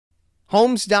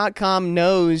Homes.com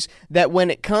knows that when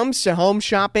it comes to home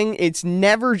shopping, it's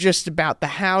never just about the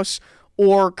house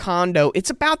or condo. It's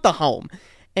about the home.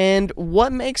 And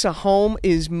what makes a home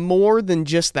is more than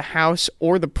just the house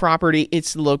or the property.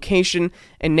 It's the location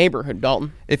and neighborhood,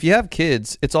 Dalton. If you have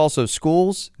kids, it's also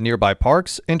schools, nearby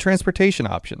parks, and transportation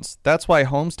options. That's why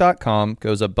Homes.com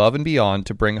goes above and beyond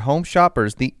to bring home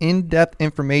shoppers the in-depth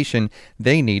information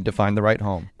they need to find the right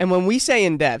home. And when we say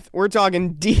in-depth, we're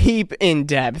talking deep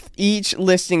in-depth. Each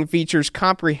listing features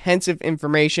comprehensive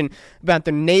information about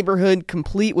the neighborhood,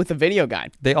 complete with a video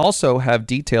guide. They also have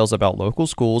details about local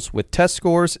schools with test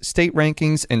scores, state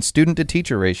rankings, and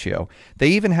student-to-teacher ratio. They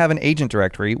even have an agent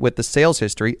directory with the sales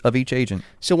history of each agent.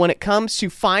 So when it comes to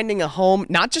finding a home,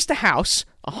 not just a house,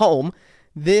 a home,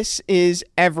 this is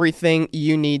everything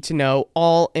you need to know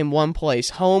all in one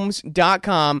place.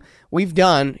 Homes.com. We've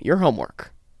done your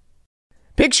homework.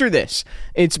 Picture this.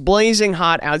 It's blazing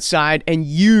hot outside and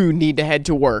you need to head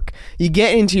to work. You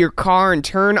get into your car and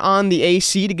turn on the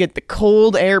AC to get the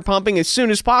cold air pumping as soon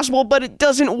as possible, but it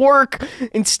doesn't work.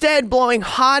 Instead, blowing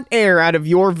hot air out of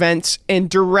your vents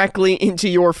and directly into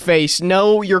your face.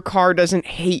 No, your car doesn't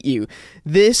hate you.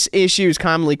 This issue is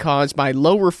commonly caused by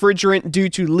low refrigerant due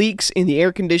to leaks in the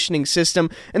air conditioning system,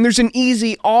 and there's an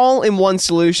easy all-in-one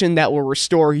solution that will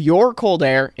restore your cold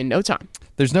air in no time.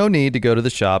 There's no need to go to the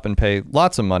shop and pay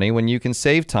lots of money when you can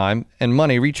save time and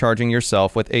money recharging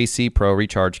yourself with AC Pro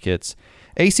Recharge Kits.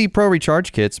 AC Pro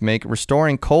Recharge Kits make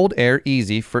restoring cold air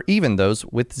easy for even those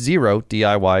with zero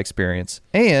DIY experience.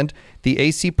 And the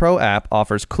AC Pro app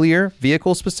offers clear,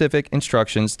 vehicle-specific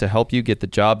instructions to help you get the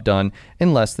job done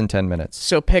in less than 10 minutes.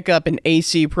 So pick up an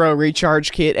AC Pro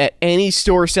Recharge Kit at any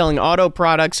store selling auto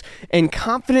products and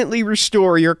confidently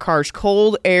restore your car's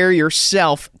cold air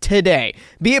yourself today.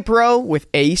 Be a pro with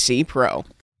AC Pro.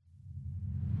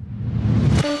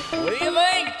 What do you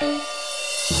think?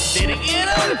 Did it get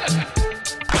him?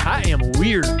 I am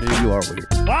weird, dude. You are weird.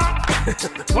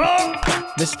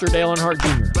 Mr. Dale Earnhardt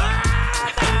Jr.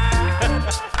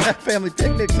 That family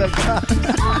picnic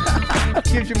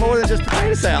sometimes gives you more than just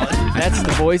potato salad. That's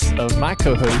the voice of my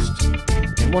co-host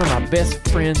and one of my best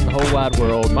friends in the whole wide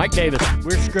world, Mike Davis.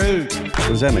 We're screwed. What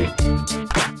does that mean?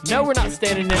 No, we're not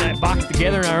standing in that box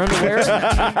together in our underwear.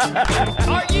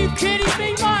 Are you kidding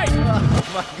me, Mike?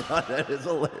 Oh my God, that is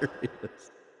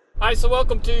hilarious. All right, so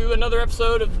welcome to another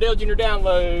episode of the Dale Jr.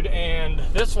 Download, and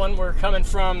this one we're coming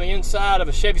from the inside of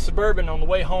a Chevy Suburban on the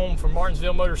way home from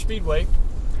Martinsville Motor Speedway.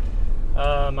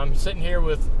 I'm sitting here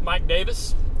with Mike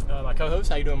Davis, my co-host.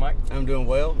 How you doing, Mike? I'm doing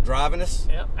well. Driving us.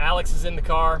 Yeah. Alex is in the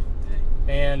car,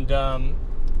 and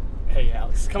hey,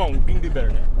 Alex, come on, you can do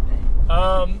better than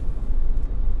that.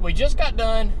 We just got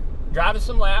done driving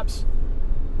some laps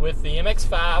with the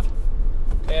MX-5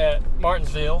 at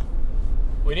Martinsville.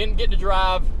 We didn't get to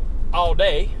drive all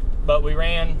day, but we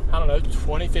ran,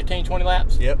 15, 20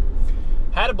 laps. Yep.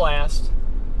 Had a blast.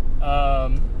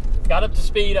 Got up to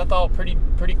speed, I thought, pretty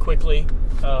quickly.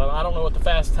 I don't know what the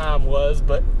fast time was,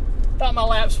 but thought my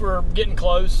laps were getting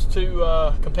close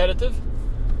to competitive.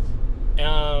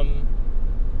 And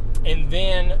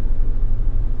then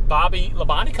Bobby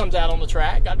Labonte comes out on the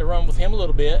track. Got to run with him a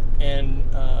little bit and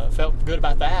felt good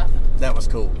about that. That was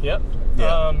cool. Yep.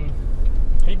 Yeah.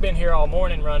 He'd been here all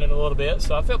morning running a little bit,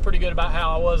 so I felt pretty good about how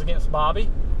I was against Bobby.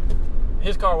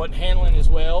 His car wasn't handling as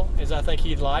well as I think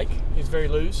he'd like. He's very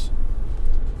loose.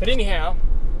 But anyhow,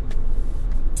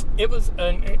 it was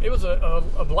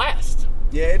a blast.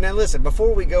 Yeah, now listen,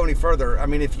 before we go any further, I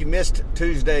mean, if you missed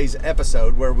Tuesday's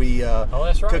episode where we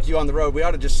that's right. took you on the road, we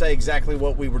ought to just say exactly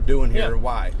what we were doing here and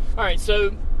why. All right,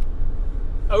 so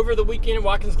over the weekend in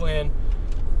Watkins Glen,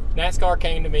 NASCAR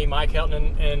came to me, Mike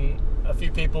Helton and a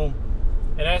few people,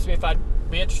 and asked me if I'd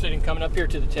be interested in coming up here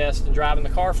to the test and driving the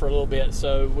car for a little bit.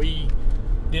 So we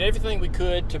did everything we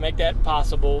could to make that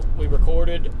possible. We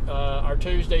recorded our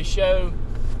Tuesday show,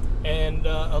 and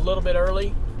a little bit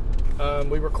early.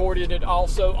 We recorded it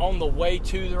also on the way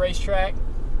to the racetrack,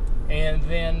 and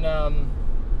then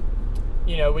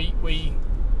we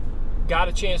got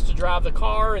a chance to drive the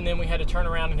car, and then we had to turn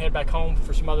around and head back home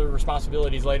for some other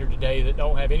responsibilities later today that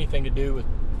don't have anything to do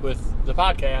with the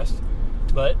podcast.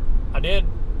 But I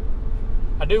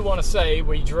do want to say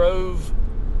we drove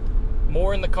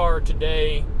more in the car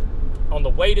today on the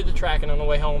way to the track and on the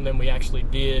way home than we actually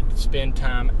did spend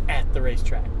time at the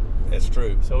racetrack. That's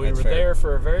true. So we were there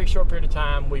for a very short period of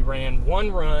time. We ran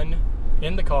one run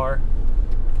in the car,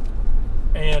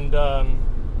 and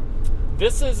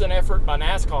this is an effort by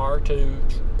NASCAR to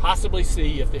possibly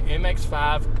see if the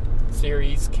MX-5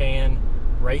 series can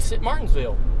race at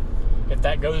Martinsville. If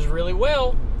that goes really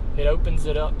well, it opens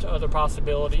it up to other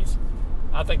possibilities.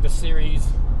 I think the series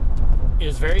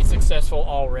is very successful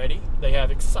already. They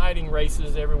have exciting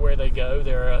races everywhere they go.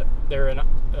 They're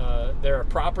a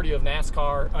property of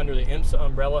NASCAR under the IMSA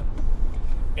umbrella,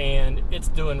 and it's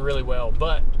doing really well.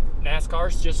 But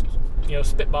NASCAR's just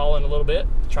spitballing a little bit,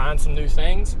 trying some new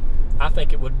things. I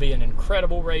think it would be an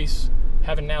incredible race.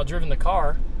 Having now driven the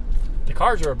cars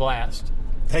are a blast.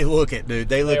 They look it, dude.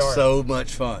 They look so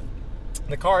much fun.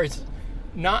 The car is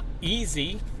not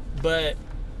easy, but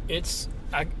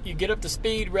you get up to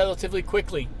speed relatively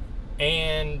quickly,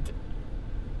 and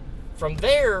from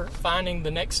there, finding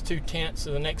the next 2/10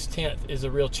 or the next 10th is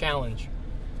a real challenge.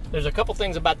 There's a couple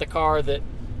things about the car that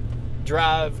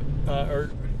drive,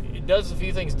 or it does a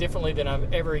few things differently than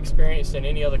I've ever experienced in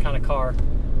any other kind of car.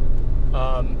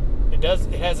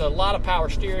 It has a lot of power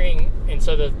steering, and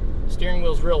so the steering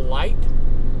wheel's real light,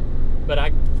 but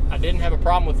I didn't have a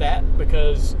problem with that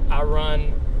because I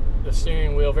run the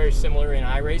steering wheel very similar in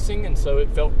iRacing, and so it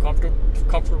felt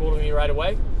comfortable to me right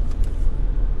away.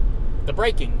 The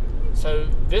braking. So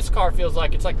this car feels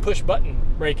like it's like push button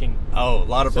braking. Oh, a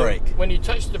lot of brake. When you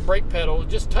touch the brake pedal,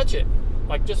 just touch it.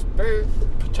 Like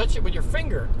touch it with your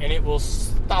finger, and it will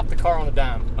stop the car on a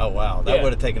dime. Oh wow, that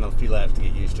would have taken a few laps to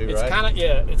get used to, it's right? Kind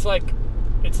of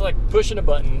it's like pushing a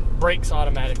button, brakes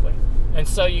automatically, and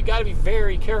so you got to be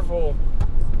very careful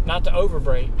not to over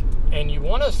brake, and you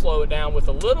want to slow it down with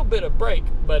a little bit of brake,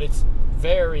 but it's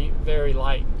very, very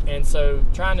light, and so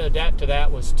trying to adapt to that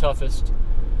was toughest.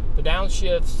 The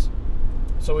downshifts,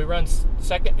 so we run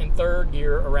second and third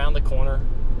gear around the corner,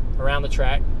 around the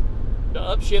track. The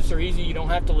upshifts are easy. You don't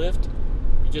have to lift.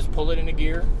 You just pull it into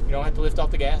gear. You don't have to lift off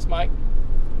the gas, Mike.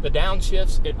 The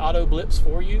downshifts, it auto blips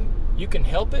for you. You can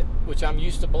help it, which I'm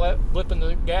used to blipping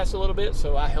the gas a little bit,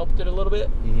 so I helped it a little bit.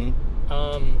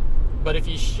 Mm-hmm. But if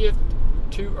you shift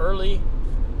too early,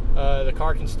 the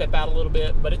car can step out a little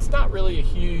bit. But it's not really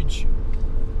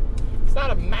it's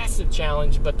not a massive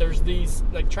challenge, but there's these,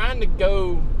 like trying to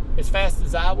go as fast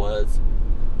as I was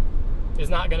is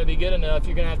not going to be good enough.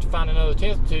 You're going to have to find another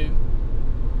 10th or two.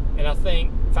 And I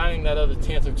think finding that other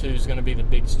 10th or two is going to be the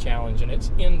biggest challenge. And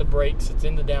it's in the brakes, it's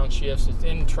in the downshifts, it's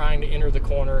in trying to enter the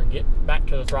corner and get back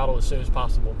to the throttle as soon as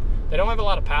possible. They don't have a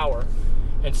lot of power,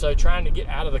 and so trying to get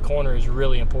out of the corner is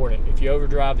really important. If you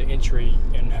overdrive the entry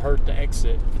and hurt the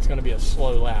exit, it's going to be a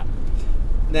slow lap.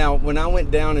 Now, when I went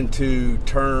down into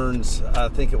turns, I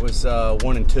think it was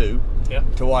 1 and 2,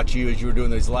 to watch you as you were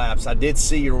doing these laps, I did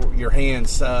see your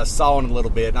hands sawing a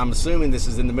little bit. And I'm assuming this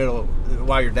is in the middle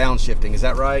while you're downshifting. Is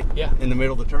that right? Yeah. In the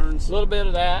middle of the turns? A little bit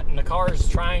of that, and the car is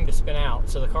trying to spin out,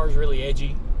 so the car's really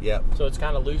edgy. Yep. So it's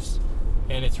kind of loose,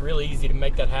 and it's really easy to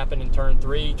make that happen in turn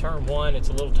 3. Turn 1, it's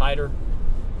a little tighter.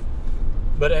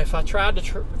 But if I tried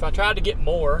to get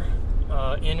more,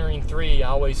 entering 3, I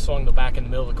always swung the back in the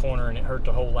middle of the corner, and it hurt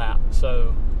the whole lap.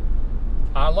 So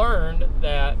I learned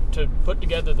that to put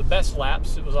together the best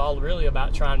laps, it was all really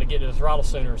about trying to get to the throttle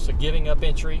sooner. So giving up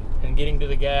entry and getting to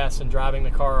the gas and driving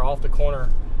the car off the corner,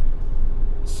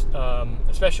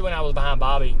 especially when I was behind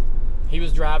Bobby. He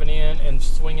was driving in and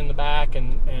swinging the back,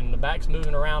 and the back's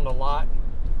moving around a lot.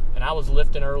 And I was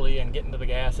lifting early and getting to the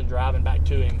gas and driving back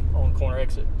to him on corner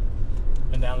exit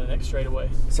and down the next straightaway.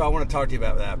 So I want to talk to you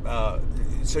about that.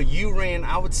 So you ran,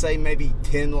 I would say, maybe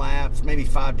 10 laps, maybe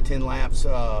 5 to 10 laps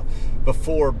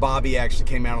before Bobby actually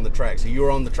came out on the track. So you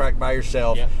were on the track by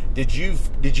yourself. Yeah. Did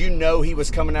you know he was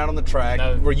coming out on the track?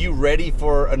 No. Were you ready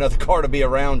for another car to be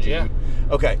around you? Yeah.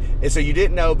 Okay. And so you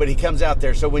didn't know, but he comes out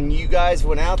there. So when you guys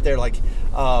went out there, like,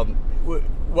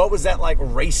 what was that like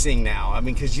racing now? I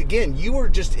mean, because again, you were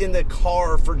just in the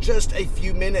car for just a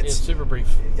few minutes. It's super brief.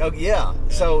 Oh, yeah.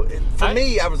 So for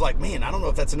me, I was like, man, I don't know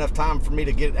if that's enough time for me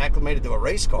to get acclimated to a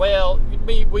race car. Well,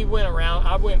 we went around.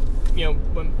 I went,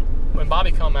 when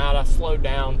Bobby come out, I slowed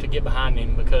down to get behind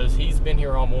him because he's been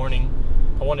here all morning.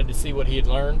 I wanted to see what he had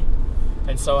learned.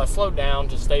 And so I slowed down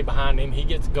to stay behind him. He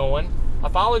gets going. I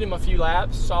followed him a few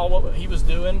laps, saw what he was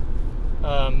doing,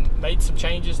 made some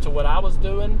changes to what I was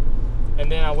doing. And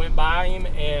then I went by him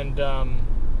and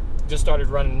just started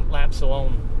running laps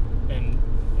alone. And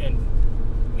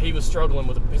he was struggling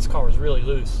with it. His car was really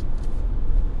loose.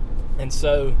 And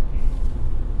so,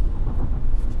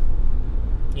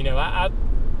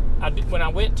 when I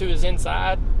went to his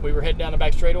inside, we were heading down the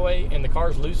back straightaway, and the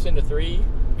car's loose into 3,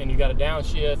 and you got a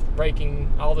downshift,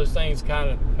 braking, all those things kind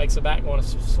of makes the back want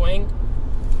to swing.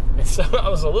 And so I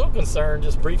was a little concerned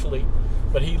just briefly,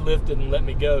 but he lifted and let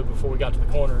me go before we got to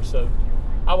the corner. So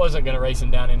I wasn't going to race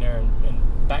him down in there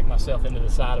and back myself into the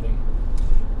side of him.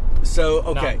 So,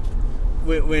 okay.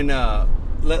 No.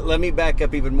 Let me back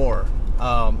up even more.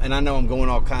 And I know I'm going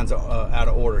all kinds of out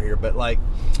of order here, but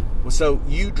so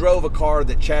you drove a car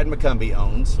that Chad McCumbee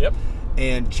owns. Yep.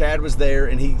 and Chad was there,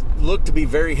 and he looked to be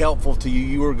very helpful to you.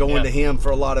 You were going to him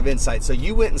for a lot of insight. So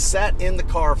you went and sat in the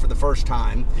car for the first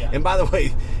time. Yeah. And by the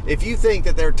way, if you think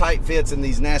that they're tight fits in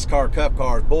these NASCAR Cup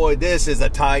cars, boy, this is a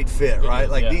tight fit, right?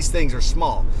 Like these things are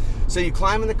small. So you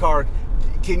climb in the car.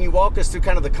 Can you walk us through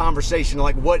kind of the conversation,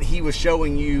 like what he was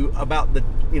showing you about the,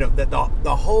 you know,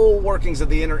 the whole workings of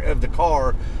the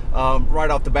car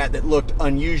right off the bat that looked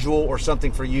unusual or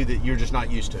something for you that you're just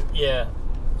not used to? Yeah.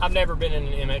 I've never been in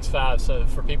an MX-5, so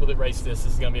for people that race this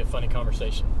is going to be a funny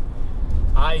conversation.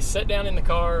 I sat down in the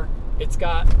car. It's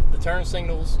got the turn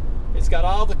signals. It's got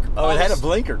all the... it had a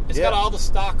blinker. It's got all the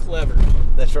stock levers.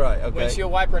 That's right, okay.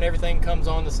 Windshield wiper and everything comes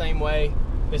on the same way.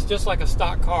 It's just like a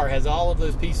stock car. It has all of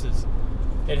those pieces.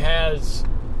 It has,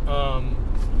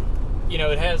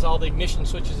 it has all the ignition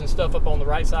switches and stuff up on the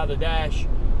right side of the dash.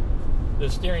 The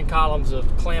steering column's a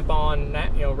clamp-on,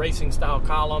 racing-style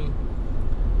column.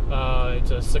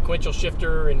 It's a sequential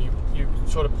shifter, and you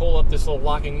sort of pull up this little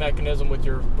locking mechanism with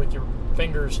your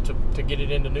fingers to get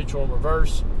it into neutral and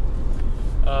reverse.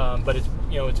 But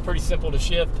it's pretty simple to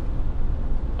shift.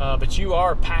 But you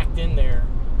are packed in there.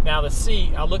 Now the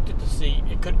seat, I looked at the seat.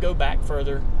 It could go back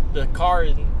further. The car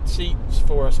seat's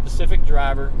for a specific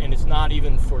driver, and it's not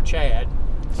even for Chad,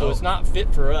 so it's not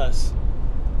fit for us.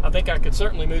 I think I could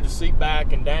certainly move the seat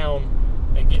back and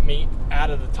down and get me out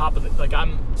of the top of it. Like,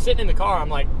 I'm sitting in the car, I'm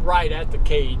like right at the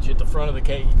cage, at the front of the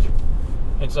cage.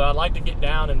 And so I'd like to get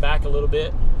down and back a little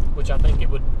bit, which I think it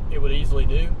would easily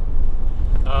do.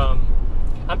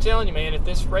 I'm telling you, man, if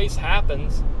this race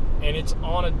happens and it's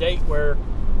on a date where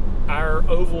our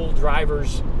oval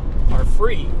drivers are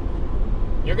free,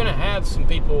 you're going to have some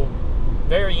people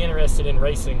very interested in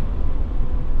racing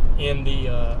in the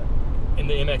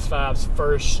MX-5's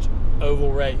first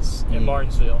oval race in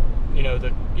Martinsville.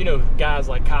 Guys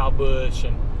like Kyle Busch,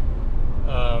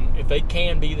 and if they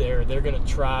can be there, they're going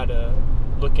to try to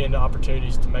look into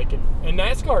opportunities to make it. And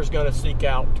NASCAR is going to seek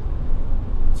out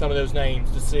some of those names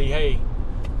to see, hey,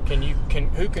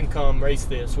 who can come race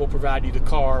this? We'll provide you the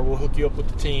car. We'll hook you up with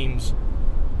the teams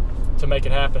to make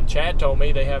it happen. Chad told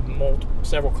me they have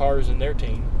several cars in their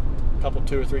team, a couple,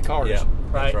 2 or 3 cars. Yeah,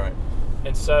 right. That's right.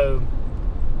 And so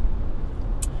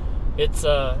it's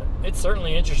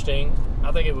certainly interesting.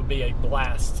 I think it would be a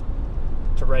blast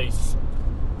to race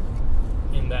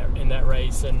in that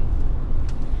race, and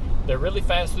they're really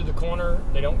fast through the corner.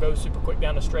 They don't go super quick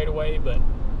down the straightaway, but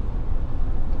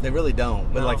they really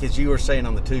don't. But no. Like as you were saying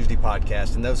on the Tuesday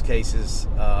podcast, in those cases,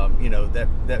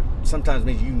 that sometimes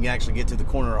means you can actually get to the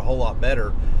corner a whole lot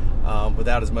better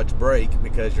without as much brake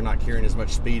because you're not carrying as much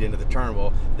speed into the turn.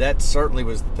 Well, that certainly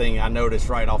was the thing I noticed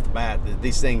right off the bat. That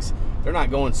these things, they're not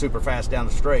going super fast down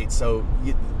the straight, so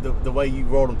the way you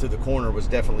rolled them through the corner was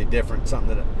definitely different.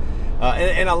 Something that,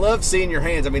 and I loved seeing your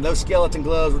hands. I mean, those skeleton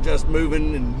gloves were just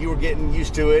moving, and you were getting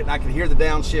used to it. And I could hear the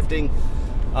downshifting.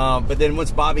 But then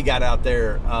once Bobby got out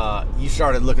there, you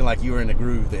started looking like you were in a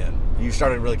groove. Then you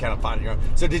started really kind of finding your own.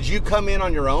 So did you come in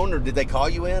on your own, or did they call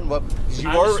you in? What?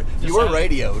 You were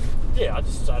radioed. Yeah, I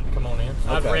just decided to come on in.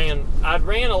 Okay. I'd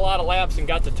ran a lot of laps and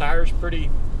got the tires pretty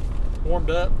warmed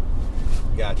up.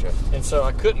 Gotcha. And so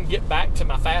I couldn't get back to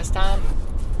my fast time.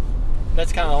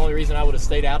 That's kind of the only reason I would have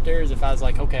stayed out there, is if I was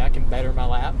like, okay, I can better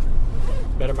my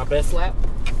best lap.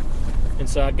 And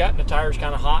so I'd gotten the tires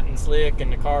kind of hot and slick,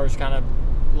 and the car's kind of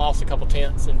lost a couple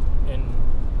tenths, and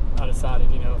I decided,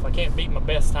 if I can't beat my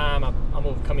best time, I'm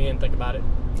going to come in and think about it.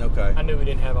 Okay. I knew we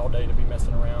didn't have all day to be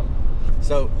messing around.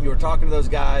 So you were talking to those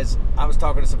guys. I was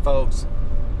talking to some folks.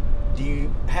 Do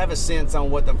you have a sense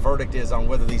on what the verdict is on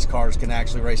whether these cars can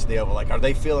actually race the oval? Like, are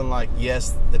they feeling like,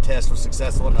 yes, the test was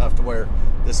successful enough to where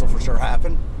this will for sure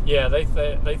happen? Yeah, they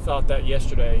thought that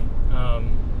yesterday.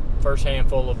 First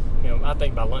handful of, I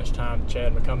think by lunchtime,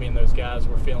 Chad McCumbee and those guys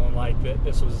were feeling like that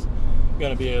this was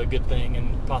going to be a good thing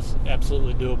and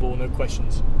absolutely doable, no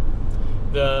questions.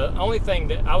 The only thing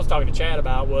that I was talking to Chad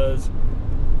about was,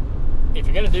 if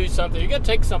you're going to do something, you're going to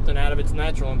take something out of its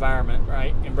natural environment,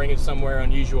 right, and bring it somewhere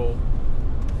unusual.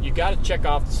 You got to check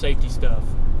off the safety stuff,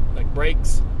 like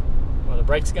brakes. Are the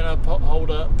brakes going to hold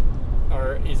up,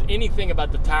 or is anything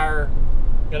about the tire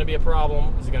going to be a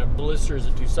problem? Is it going to blister? Is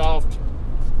it too soft?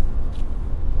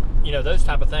 Those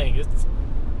type of things.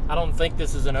 I don't think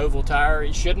this is an oval tire.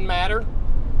 It shouldn't matter,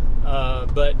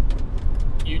 but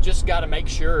you just got to make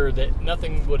sure that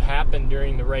nothing would happen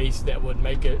during the race that would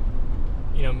make it,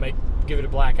 give it a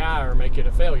black eye or make it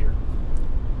a failure.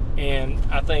 And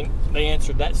I think they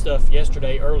answered that stuff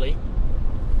yesterday early,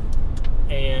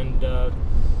 and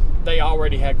they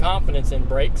already had confidence in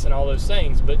brakes and all those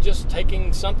things, but just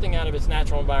taking something out of its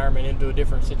natural environment into a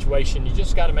different situation, you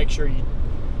just got to make sure you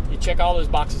check all those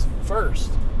boxes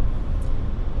first.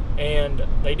 And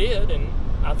they did, and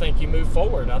I think you move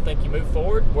forward.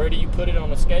 Where do you put it on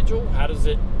the schedule? How does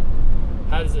it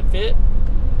fit?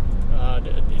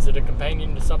 Is it a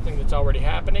companion to something that's already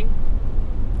happening?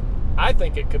 I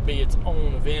think it could be its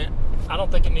own event. I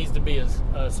don't think it needs to be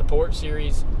a support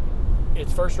series.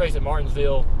 Its first race at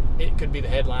Martinsville, it could be the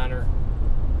headliner,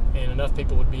 and enough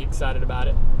people would be excited about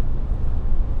it.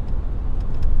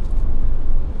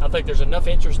 I think there's enough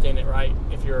interest in it, right?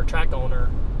 If you're a track owner,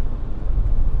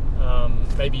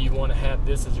 maybe you want to have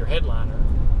this as your headliner.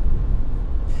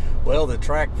 Well, the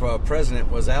track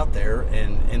president was out there,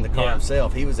 and in the car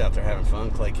himself, he was out there having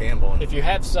fun, Clay Campbell. If you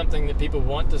have something that people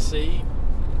want to see,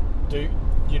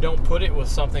 you don't put it with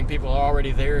something people are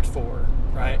already there for,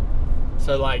 right?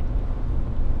 So, like,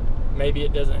 maybe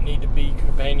it doesn't need to be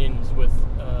companions with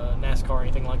NASCAR or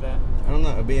anything like that. I don't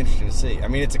know. It'd be interesting to see. I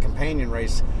mean, it's a companion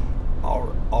race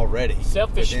already.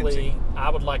 Selfishly,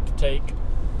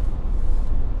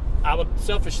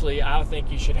 I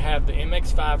think you should have the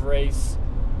MX-5 race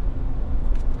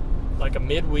like a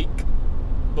midweek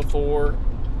before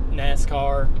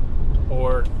NASCAR,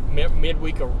 or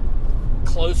midweek or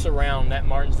close around that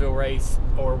Martinsville race,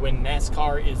 or when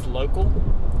NASCAR is local,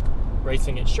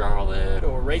 racing at Charlotte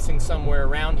or racing somewhere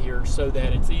around here, so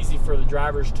that it's easy for the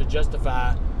drivers to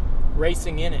justify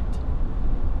racing in it.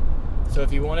 So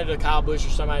if you wanted a Kyle Busch or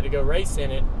somebody to go race in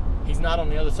it, he's not on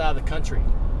the other side of the country,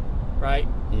 right?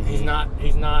 Mm-hmm.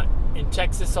 He's not in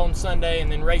Texas on Sunday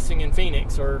and then racing in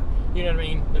Phoenix, or, you know what I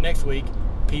mean, the next week.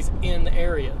 He's in the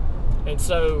area. And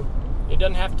so it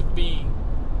doesn't have to be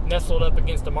nestled up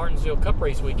against the Martinsville Cup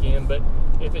race weekend, but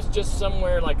if it's just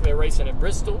somewhere like they're racing at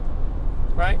Bristol,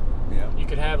 right? Yeah. You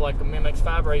could have like a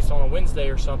MX-5 race on a Wednesday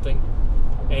or something.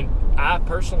 And I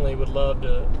personally would love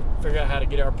to figure out how to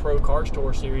get our Pro Cars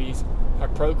Tour series, our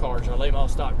Pro Cars, our late model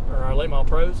stock, or our late model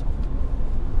pros,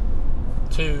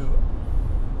 to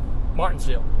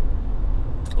Martinsville.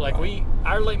 Like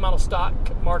our late model stock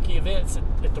marquee events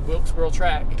at the Wilkesboro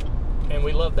track, and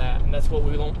we love that, and that's what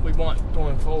we want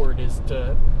going forward, is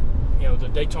to, the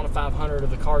Daytona 500 of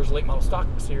the Cars late model stock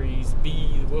series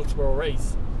be the Wilkesboro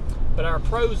race. But our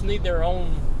pros need their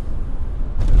own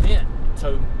event,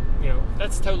 so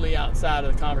that's totally outside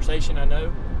of the conversation. I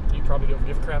know you probably don't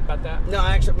give a crap about that. No,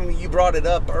 actually, I mean, you brought it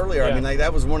up earlier. Yeah. I mean, like,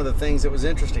 that was one of the things that was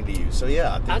interesting to you. So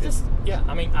yeah,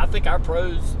 I think our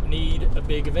pros need a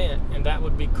big event, and that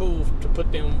would be cool to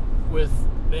put them with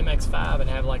the MX-5 and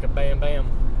have like a bam bam.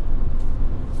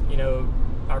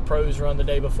 Our pros run the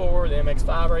day before, the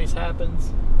MX-5 race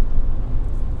happens.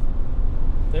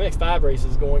 The MX-5 race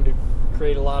is going to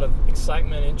create a lot of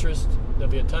excitement, interest.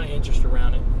 There'll be a ton of interest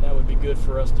around it. That would be good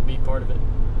for us to be part of it.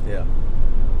 Yeah.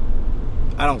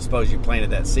 I don't suppose you planted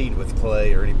that seed with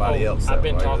Clay or anybody else. I've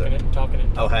been talking it.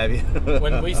 Oh, have you?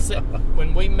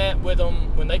 when we met with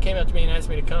them, when they came up to me and asked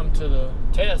me to come to the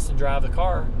test and drive the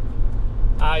car,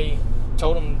 I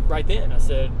told them right then. I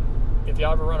said, if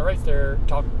y'all ever run a race there,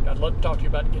 I'd love to talk to you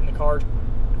about getting the cars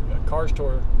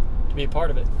tour to be a part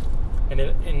of it. And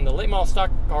in the late model stock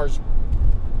cars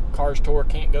tour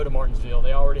can't go to Martinsville.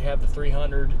 They already have the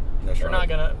 300. That's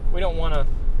right. We don't want to.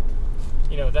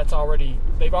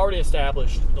 They've already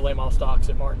established the late model stocks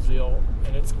at Martinsville,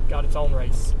 and it's got its own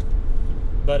race.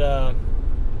 But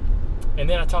and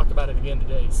then I talked about it again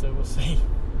today, so we'll see.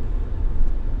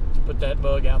 Put that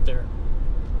bug out there.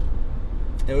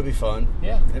 It would be fun.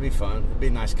 Yeah. It'd be fun. It'd be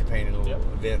a nice companion little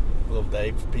event, a little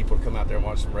day for people to come out there and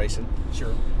watch some racing.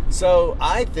 Sure. So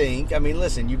I think,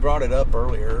 listen, you brought it up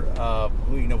earlier.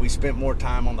 We spent more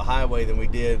time on the highway than we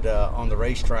did on the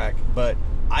racetrack, but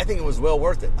I think it was well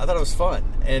worth it. I thought it was fun.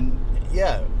 And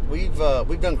yeah, we've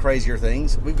done crazier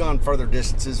things. We've gone further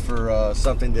distances for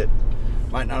something that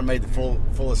might not have made the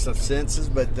fullest of senses,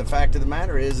 but the fact of the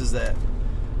matter is that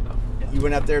you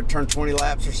went out there, turned 20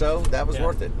 laps or so. That was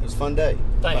worth it. It was a fun day.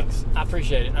 Thanks. I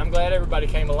appreciate it. I'm glad everybody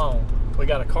came along. We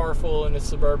got a car full in this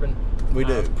Suburban. We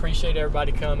do. Appreciate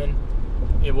everybody coming.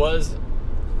 It was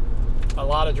a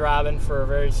lot of driving for a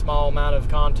very small amount of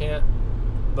content,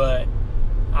 but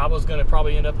I was going to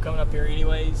probably end up coming up here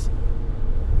anyways,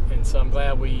 and so I'm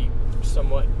glad we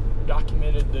somewhat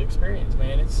documented the experience,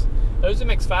 man. Those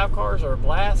MX-5 cars are a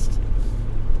blast.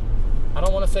 I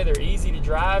don't want to say they're easy to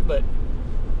drive, but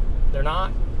they're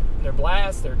not. They're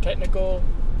blast. They're technical.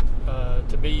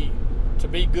 To be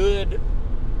good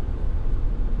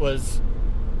was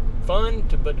fun,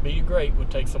 but to be great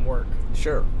would take some work.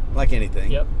 Sure, like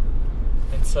anything. Yep.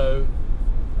 And so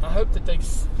I hope that they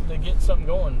get something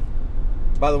going.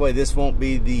 By the way, this won't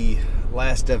be the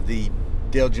last of the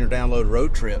Dale Jr. Download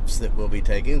road trips that we'll be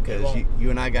taking, because you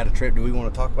and I got a trip. Do we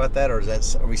want to talk about that, or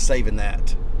are we saving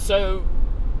that? So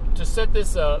to set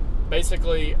this up,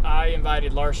 basically, I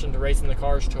invited Larson to Racing the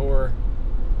Cars tour,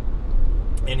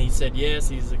 and he said yes,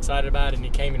 he's excited about it, and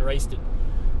he came and raced at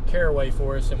Caraway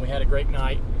for us, and we had a great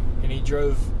night, and he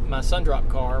drove my Sundrop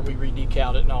car, we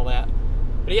re-decaled it and all that.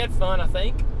 But he had fun, I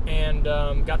think, and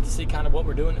got to see kind of what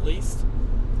we're doing at least.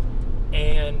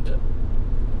 And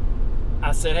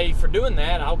I said, hey, for doing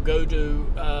that, I'll go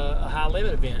to a high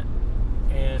limit event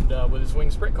and with his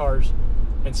wing sprint cars.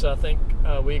 And so I think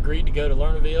we agreed to go to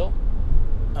Lernerville.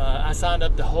 I signed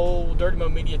up the whole Dirty Mo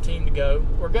Media team to go.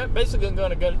 We're basically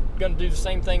going to do the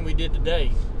same thing we did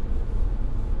today.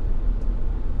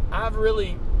 I've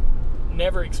really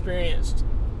never experienced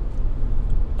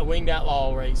a winged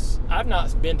outlaw race. I've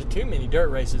not been to too many dirt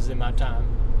races in my time.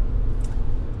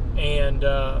 And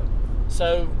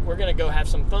so we're going to go have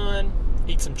some fun,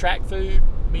 eat some track food,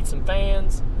 meet some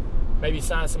fans, maybe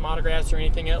sign some autographs or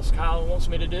anything else Kyle wants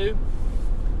me to do.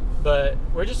 But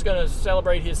we're just going to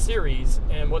celebrate his series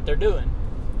and what they're doing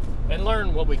and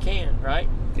learn what we can, right?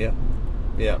 Yeah.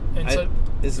 Yeah. And so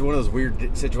this is one of those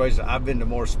weird situations. I've been to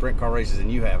more sprint car races than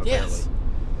you have, apparently. Yes.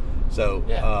 So,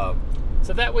 yeah.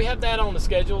 So that we have that on the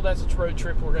schedule. That's a road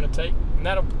trip we're going to take. And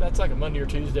that's like a Monday or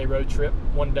Tuesday road trip,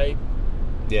 one day.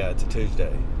 Yeah, it's a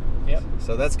Tuesday. Yep.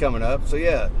 So that's coming up. So,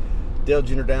 yeah, Dale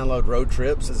Jr. Download road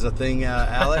trips is a thing,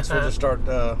 Alex. We'll just start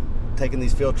taking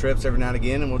these field trips every now and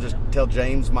again, and we'll just tell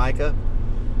James, Micah,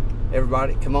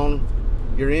 everybody, come on,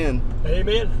 you're in.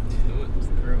 Amen.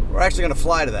 We're actually going to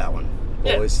fly to that one,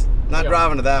 boys. Yeah. Not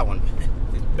driving to that one.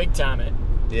 Big time it.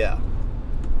 Yeah.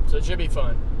 So it should be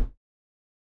fun.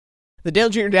 The Dale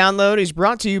Jr. Download is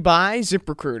brought to you by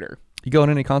ZipRecruiter. You going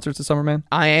to any concerts this summer, man?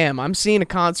 I am. I'm seeing a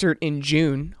concert in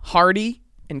June. Hardy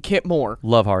and Kip Moore.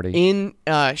 Love Hardy. In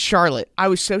Charlotte. I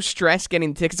was so stressed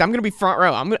getting the tickets. I'm going to be front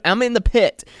row. I'm in the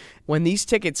pit. When these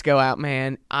tickets go out,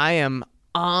 man, I am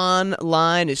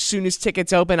online as soon as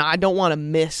tickets open. I don't want to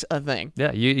miss a thing.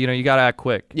 Yeah, you got to act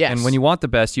quick. Yes. And when you want the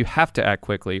best, you have to act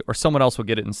quickly or someone else will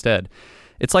get it instead.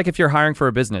 It's like if you're hiring for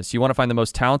a business, you want to find the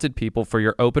most talented people for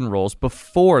your open roles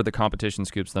before the competition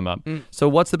scoops them up. So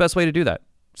what's the best way to do that?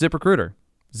 ZipRecruiter.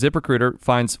 ZipRecruiter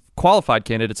finds qualified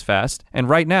candidates fast, and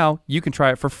right now you can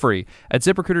try it for free at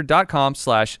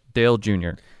ZipRecruiter.com/Dale Jr.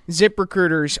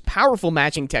 ZipRecruiter's powerful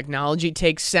matching technology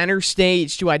takes center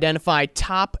stage to identify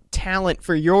top talent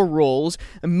for your roles.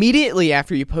 Immediately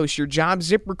after you post your job,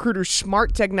 ZipRecruiter's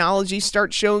smart technology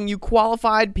starts showing you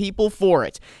qualified people for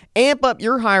it. Amp up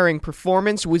your hiring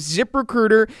performance with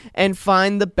ZipRecruiter and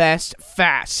find the best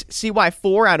fast. See why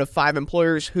 4 out of 5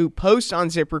 employers who post on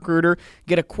ZipRecruiter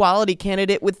get a quality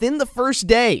candidate within the first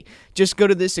day. Just go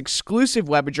to this exclusive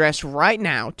web address right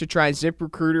now to try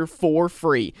ZipRecruiter for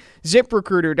free.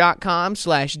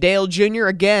 ZipRecruiter.com/Dale Jr.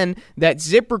 Again, that's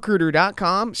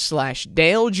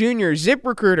ZipRecruiter.com/Dale Jr.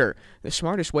 ZipRecruiter, the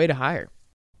smartest way to hire.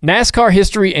 NASCAR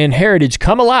history and heritage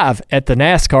come alive at the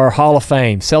NASCAR Hall of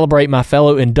Fame. Celebrate my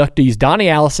fellow inductees Donnie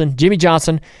Allison, Jimmy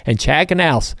Johnson, and Chad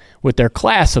Canals with their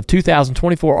class of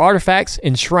 2024 artifacts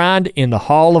enshrined in the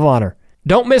Hall of Honor.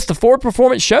 Don't miss the Ford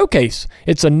Performance Showcase.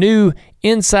 It's a new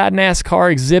Inside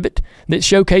NASCAR exhibit that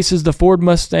showcases the Ford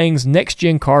Mustang's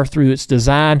next-gen car through its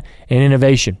design and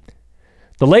innovation.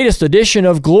 The latest edition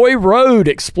of Glory Road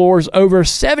explores over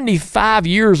 75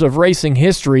 years of racing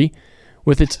history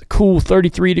with its cool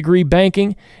 33-degree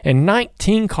banking and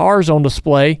 19 cars on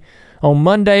display. On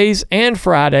Mondays and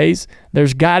Fridays,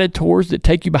 there's guided tours that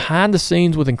take you behind the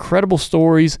scenes with incredible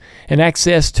stories and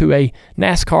access to a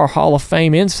NASCAR Hall of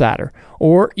Fame insider.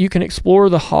 Or you can explore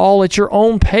the hall at your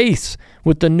own pace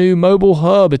with the new mobile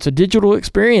hub. It's a digital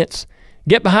experience.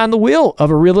 Get behind the wheel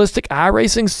of a realistic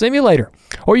iRacing simulator.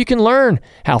 Or you can learn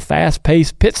how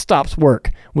fast-paced pit stops work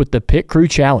with the Pit Crew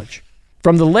Challenge.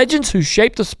 From the legends who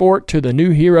shaped the sport to the new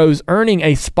heroes earning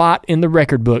a spot in the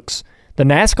record books, the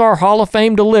NASCAR Hall of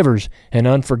Fame delivers an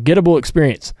unforgettable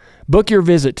experience. Book your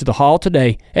visit to the hall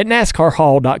today at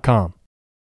NASCARHall.com.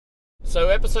 So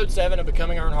episode 7 of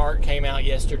Becoming Earnhardt came out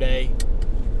yesterday,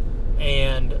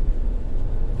 and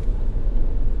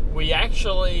we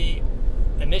actually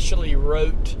initially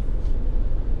wrote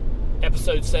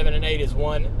episode 7 and 8 as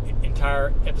one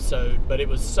entire episode, but it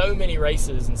was so many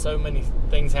races and so many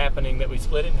things happening that we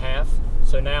split it in half.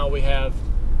 So now we have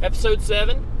episode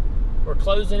 7. We're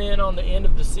closing in on the end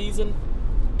of the season.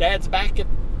 Dad's back at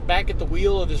the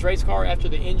wheel of his race car after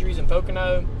the injuries in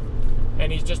Pocono,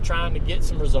 and he's just trying to get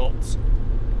some results.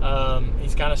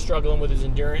 He's kind of struggling with his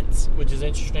endurance, which is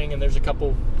interesting, and there's a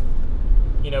couple,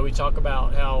 we talk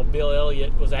about how Bill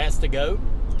Elliott was asked to go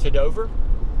to Dover.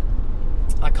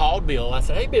 I called Bill. I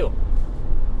said, hey, Bill.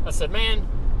 I said, man,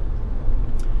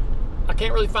 I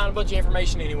can't really find a bunch of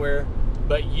information anywhere,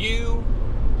 but you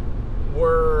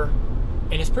were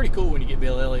And it's pretty cool when you get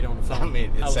Bill Elliott on the phone. I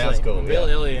mean, it would sounds say. cool. When Bill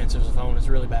Elliott answers the phone, it's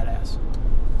really badass.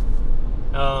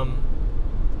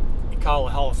 You call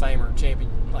a Hall of Famer champion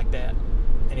like that,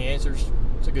 and he answers.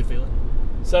 It's a good feeling.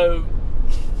 So,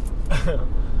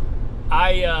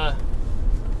 I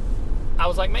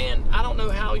was like, man, I don't know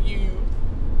how you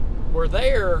were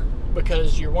there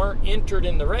because you weren't entered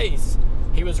in the race.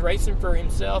 He was racing for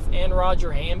himself and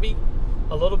Roger Hamby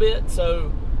a little bit,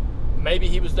 so maybe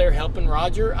he was there helping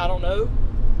Roger. I don't know.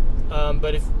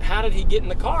 But how did he get in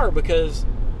the car? Because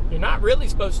you're not really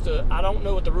supposed to. I don't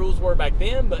know what the rules were back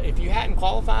then, but if you hadn't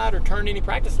qualified or turned any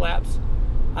practice laps,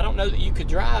 I don't know that you could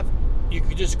drive. You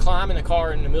could just climb in the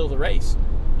car in the middle of the race.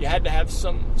 You had to have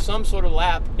some sort of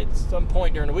lap at some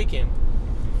point during the weekend.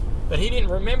 But he didn't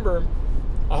remember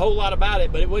a whole lot about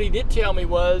it. But what he did tell me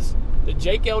was that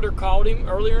Jake Elder called him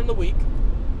earlier in the week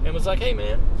and was like, hey,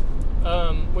 man,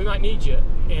 we might need you.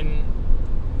 And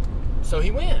so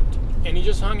he went, and he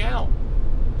just hung out.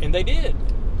 And they did.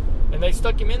 And they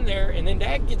stuck him in there, and then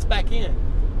Dad gets back in.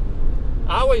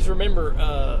 I always remember,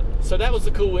 so that was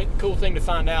the cool thing to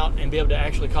find out and be able to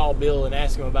actually call Bill and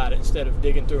ask him about it instead of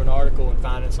digging through an article and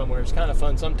finding it somewhere. It's kind of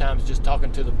fun sometimes just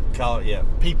talking to the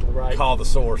people, right? Call the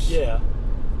source. Yeah.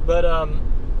 But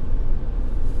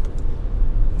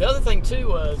the other thing,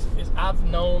 too, is I've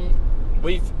known,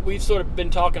 we've sort of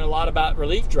been talking a lot about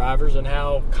relief drivers and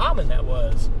how common that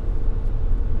was.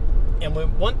 And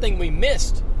one thing we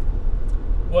missed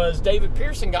was David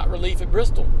Pearson got relief at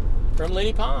Bristol from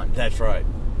Lenny Pond. That's right.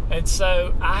 And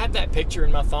so I had that picture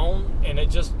in my phone, and I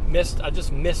just missed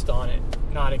on it,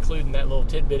 not including that little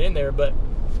tidbit in there. But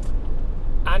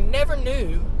I never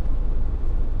knew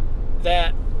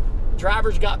that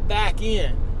drivers got back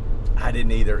in. I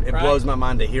didn't either. It blows my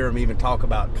mind to hear him even talk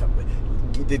about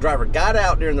the driver got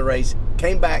out during the race,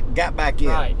 came back, got back in,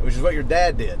 which is what your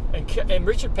dad did. And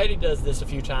Richard Petty does this a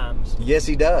few times. Yes,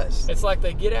 he does. It's like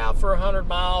they get out for 100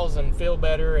 miles and feel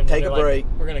better and take a break.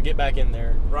 We're going to get back in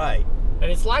there. Right. And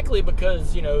it's likely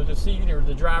because,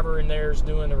 the driver in there is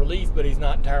doing the relief, but he's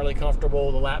not entirely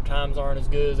comfortable. The lap times aren't as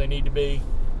good as they need to be.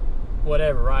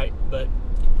 Whatever, right? But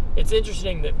it's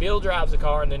interesting that Bill drives the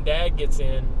car and then Dad gets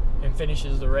in and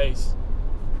finishes the race.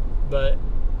 But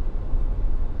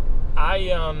I,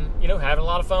 having a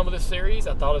lot of fun with this series.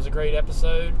 I thought it was a great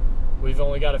episode. We've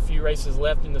only got a few races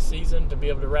left in the season to be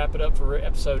able to wrap it up for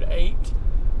episode 8.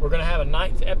 We're going to have a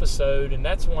 9th episode, and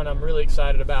that's one I'm really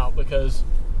excited about because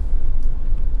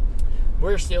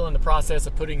we're still in the process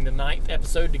of putting the 9th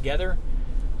episode together.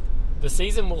 The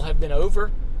season will have been over,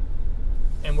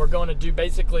 and we're going to do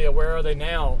basically a Where Are They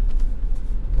Now?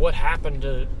 What happened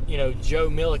to, Joe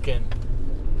Milliken?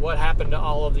 What happened to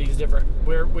all of these different...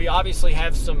 We obviously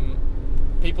have some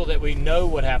people that we know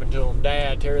what happened to them.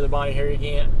 Dad, Terry Labonte, Harry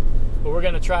Gant. But we're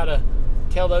going to try to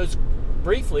tell those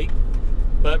briefly,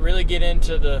 but really get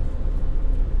into the,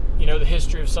 the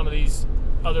history of some of these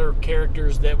other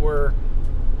characters that were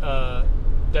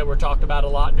talked about a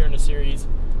lot during the series.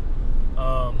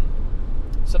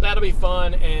 So that'll be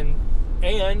fun, and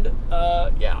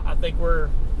I think we're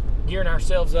gearing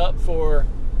ourselves up for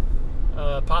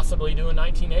possibly doing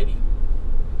 1980.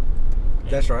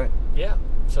 That's right. Yeah,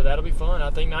 so that'll be fun.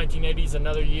 I think 1980 is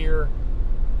another year,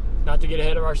 not to get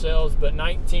ahead of ourselves, but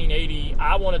 1980,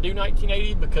 I want to do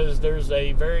 1980 because there's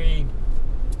a very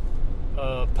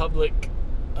public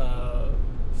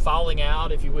falling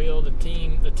out, if you will. The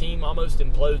team almost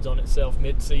implodes on itself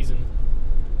mid-season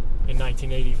in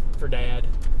 1980 for Dad.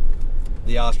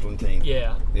 The Osplin team.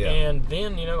 Yeah. And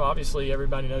then, obviously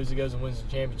everybody knows he goes and wins the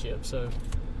championship. So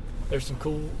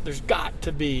there's got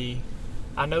to be,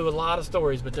 I know a lot of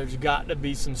stories, but there's got to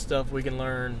be some stuff we can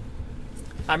learn.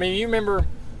 I mean, you remember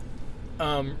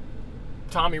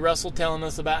Tommy Russell telling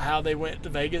us about how they went to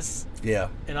Vegas? Yeah.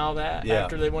 And all that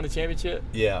after they won the championship?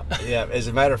 Yeah. As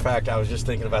a matter of fact, I was just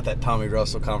thinking about that Tommy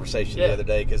Russell conversation the other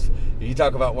day, because you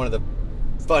talk about one of the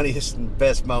funniest and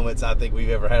best moments I think we've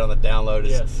ever had on the download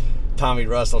is Tommy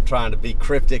Russell trying to be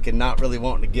cryptic and not really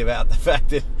wanting to give out the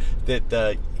fact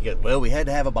that he goes, well, we had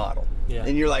to have a bottle. Yeah.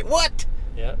 And you're like, what?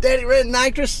 Yeah. Daddy Red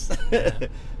Nitrous? Yeah.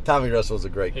 Tommy Russell's a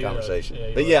great conversation.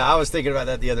 Yeah, but I was thinking about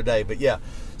that the other day. But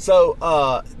so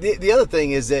the other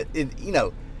thing is that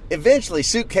eventually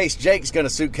Suitcase Jake's going to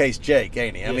Suitcase Jake,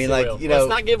 ain't he? I mean, let's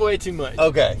not give away too much.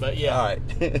 Okay. But all right.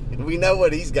 We know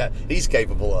what he's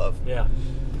capable of. Yeah.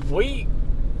 We,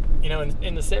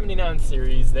 in the 79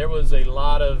 series, there was a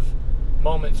lot of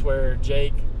moments where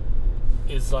Jake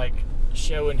is like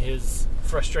showing his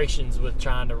frustrations with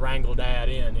trying to wrangle Dad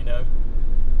in,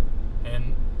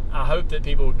 and I hope that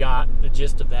people got the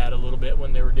gist of that a little bit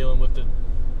when they were dealing with the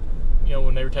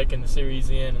when they were taking the series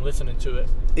in and listening to it.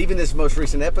 Even this most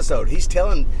recent episode,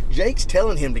 Jake's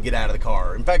telling him to get out of the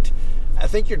car. In fact, I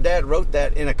think your dad wrote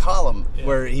that in a column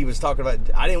where he was talking about,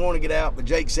 I didn't want to get out, but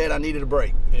Jake said I needed a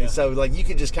break. Yeah. And so, like, you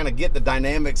could just kind of get the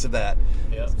dynamics of that.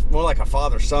 Yeah. It's more like a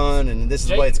father-son, and this is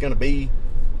the way it's going to be.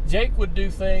 Jake would do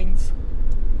things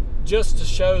just to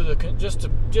show just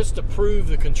to prove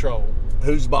the control.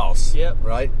 Who's boss? Yep.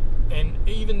 Right. And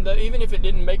even if it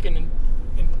didn't make in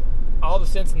all the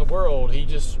sense in the world,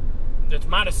 that's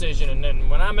my decision, and then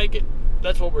when I make it,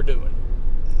 that's what we're doing.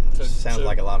 Sounds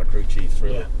like a lot of crew chiefs,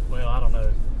 really. Yeah. Well, I don't know.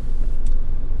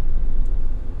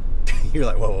 You're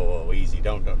like, whoa, easy.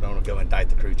 Don't go indict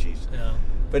the crew chiefs. Yeah.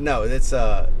 But no, that's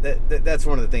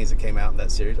one of the things that came out in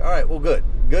that series. All right, well,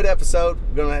 good episode.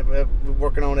 We're gonna we're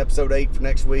working on episode 8 for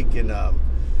next week, and I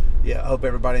hope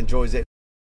everybody enjoys it.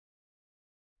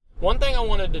 One thing I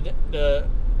wanted to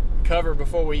cover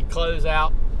before we close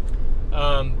out,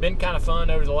 been kind of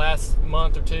fun over the last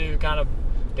month or two, kind of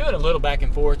doing a little back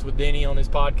and forth with Denny on his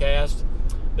podcast.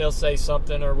 They'll say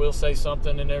something or we'll say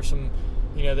something, and there's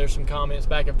some comments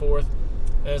back and forth.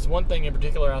 There's one thing in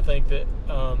particular I think that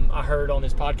I heard on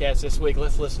his podcast this week.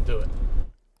 Let's listen to it.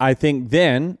 I think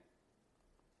then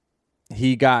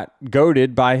he got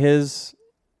goaded by his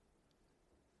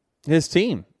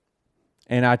team.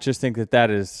 And I just think that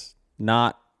is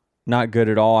not good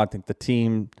at all. I think the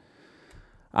team,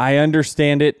 I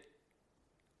understand it,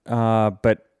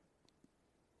 but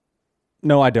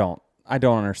no, I don't. I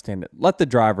don't understand it. Let the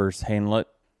drivers handle it.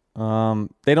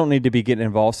 They don't need to be getting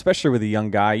involved, especially with a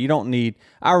young guy. You don't need.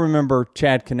 I remember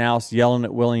Chad Canals yelling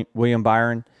at William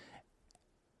Byron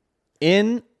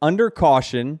under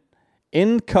caution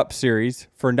in Cup Series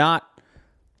for not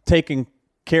taking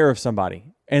care of somebody.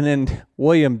 And then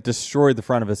William destroyed the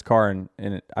front of his car,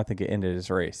 and I think it ended his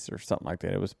race or something like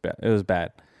that. It was bad. It was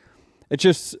bad. It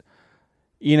just,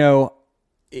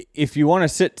 if you want to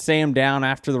sit Sam down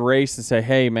after the race and say,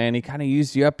 hey, man, he kind of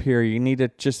used you up here. You need to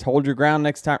just hold your ground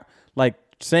next time. Like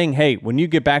saying, hey, when you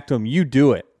get back to him, you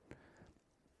do it.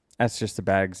 That's just a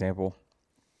bad example.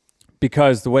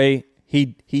 Because the way he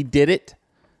did it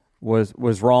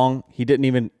was wrong. He didn't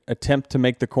even attempt to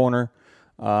make the corner.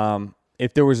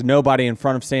 If there was nobody in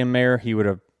front of Sam Mayer, he would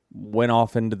have went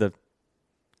off into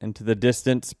the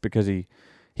distance because he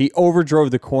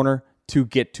overdrove the corner to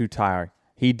get to Ty.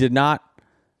 He did not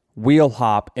wheel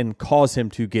hop and cause him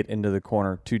to get into the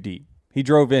corner too deep. He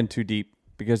drove in too deep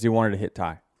because he wanted to hit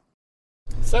Ty.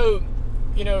 So,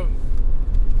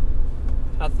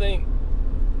 I think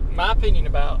my opinion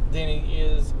about Denny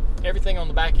is everything on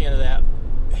the back end of that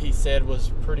he said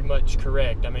was pretty much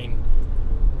correct. I mean,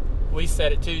 we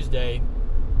said it Tuesday.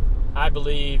 I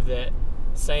believe that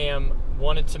Sam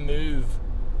wanted to move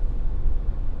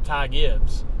Ty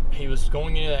Gibbs. He was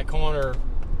going into that corner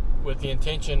with the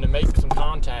intention to make some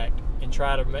contact and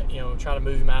try to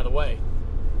move him out of the way.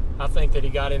 I think that he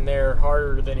got in there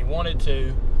harder than he wanted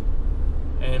to,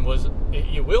 and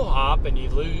you will hop and you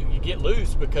get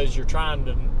loose because you're trying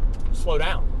to slow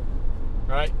down,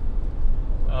 right?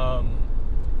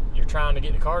 You're trying to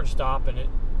get the car to stop, and it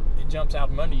jumps out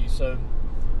from under you. So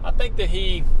I think that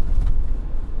we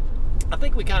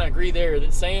kind of agree there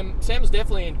that Sam's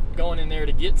definitely going in there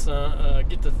to get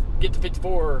the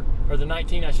 54 or the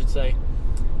 19, I should say,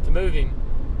 to move him.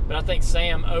 But I think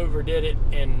Sam overdid it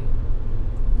and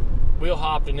wheel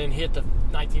hopped and then hit the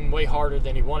 19 way harder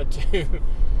than he wanted to.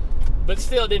 But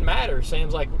still, it didn't matter.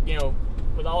 Sam's like,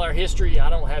 with all our history, I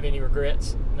don't have any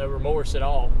regrets, no remorse at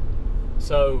all.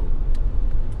 So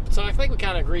I think we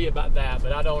kind of agree about that.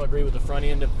 But I don't agree with the front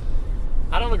end of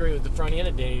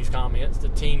Denny's comments, the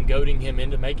team goading him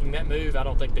into making that move. I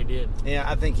don't think they did. Yeah,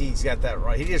 I think he's got that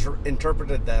right. He just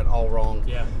interpreted that all wrong.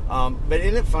 Yeah. But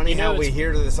isn't it funny how we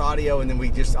hear this audio and then we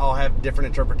just all have different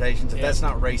interpretations? If that's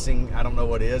not racing, I don't know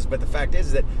what is. But the fact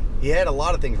is that he had a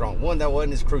lot of things wrong. One, that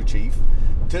wasn't his crew chief.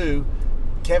 Two,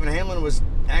 Kevin Hamlin was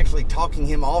actually talking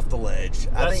him off the ledge.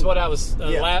 That's what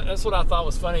I thought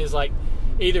was funny is like,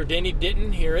 either Denny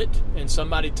didn't hear it and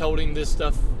somebody told him this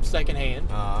stuff secondhand.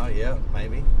 Yeah,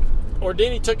 maybe. Or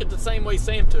Denny took it the same way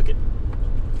Sam took it.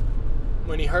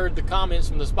 When he heard the comments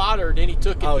from the spotter, Denny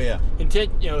took it. Oh, yeah.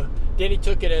 Denny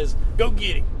took it as, go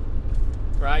get him.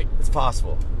 Right? It's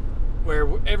possible. Where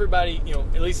everybody,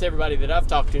 at least everybody that I've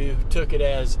talked to took it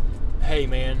as, hey,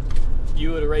 man,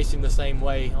 you would have raced him the same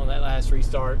way on that last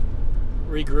restart.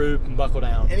 Regroup and buckle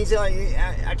down. And he said,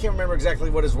 I can't remember exactly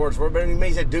what his words were, but he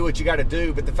may say, do what you got to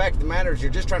do. But the fact of the matter is,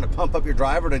 you're just trying to pump up your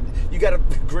driver. You got a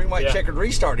green, white, checkered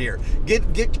restart here.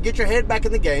 Get your head back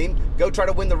in the game. Go try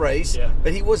to win the race. Yeah.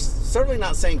 But he was certainly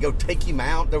not saying go take him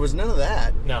out. There was none of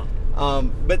that. No.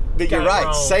 But you're right.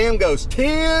 Wrong. Sam goes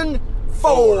 10,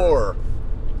 4.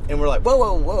 And we're like, whoa.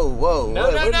 No,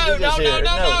 what no, did no, we just no, hear?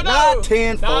 no, no, no. Not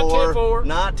 10-4. Not 10-4.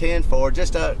 Not 10-4.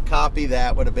 Just a copy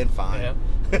that would have been fine.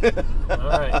 Yeah. All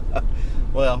right.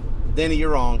 Well, Denny,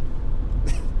 you're wrong.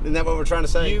 Isn't that what we're trying to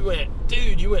say? You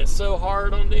went so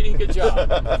hard on Denny. Good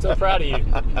job. I'm so proud of you.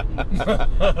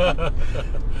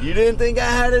 You didn't think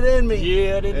I had it in me.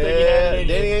 Yeah, I didn't think you had it in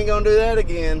you. Denny ain't going to do that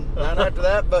again. Not after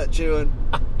that butt chewing.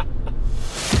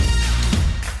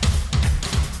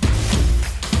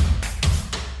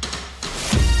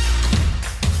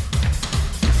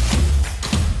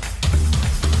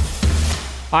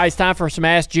 All right, it's time for some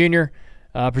Ask Junior,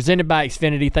 presented by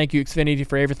Xfinity. Thank you, Xfinity,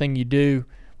 for everything you do.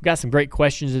 We've got some great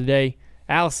questions today.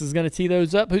 Alex is going to tee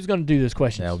those up. Who's going to do those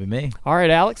questions? That'll be me. All right,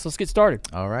 Alex, let's get started.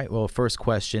 All right. Well, first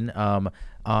question.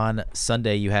 On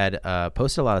Sunday, you had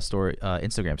posted a lot of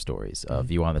Instagram stories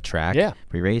of you on the track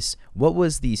pre-race. What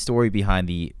was the story behind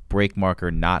the brake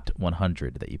marker not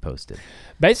 100 that you posted?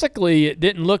 Basically, it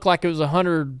didn't look like it was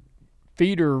 100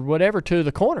 feet or whatever to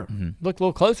the corner. Looked a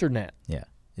little closer than that. Yeah.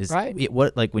 Right.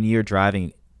 What, like, when you're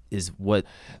driving, is what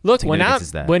look significance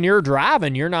is that? When you're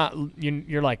driving, you're not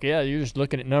you're like, yeah, you're just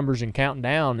looking at numbers and counting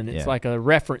down, and it's like a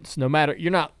reference. No matter,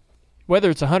 you're not,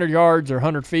 whether it's 100 yards or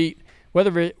 100 feet,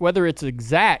 whether it's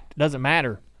exact, doesn't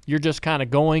matter. You're just kind of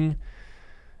going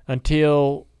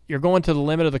until you're going to the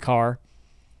limit of the car,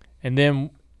 and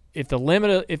then if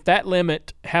that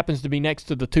limit happens to be next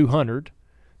to the 200,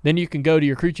 then you can go to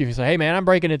your crew chief and say, hey man, I'm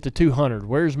braking at the 200.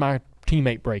 Where's my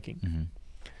teammate braking?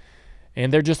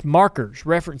 And they're just markers,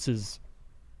 references,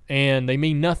 and they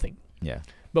mean nothing. Yeah.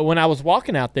 But when I was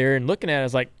walking out there and looking at it, I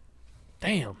was like,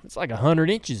 damn, it's like 100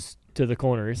 inches to the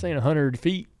corner. It's saying 100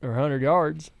 feet or 100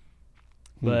 yards.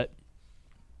 But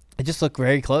it just looked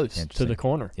very close to the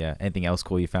corner. Yeah. Anything else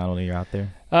cool you found when you're out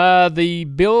there? The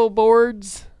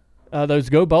billboards, those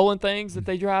go bowling things that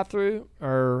they drive through,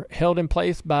 are held in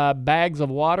place by bags of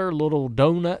water, little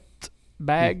donut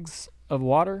bags of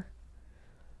water.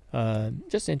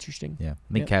 Just interesting. Yeah.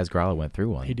 I think Kaz Gralla went through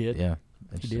one. He did. Yeah.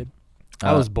 He did.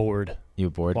 I was bored. You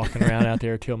were bored? Walking around out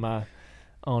there till my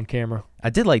on camera.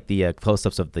 I did like the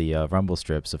close-ups of the rumble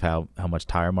strips of how much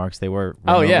tire marks they were.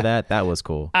 Oh, yeah. That was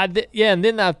cool. I did, yeah, and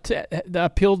then I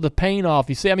peeled the paint off.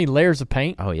 You see how many layers of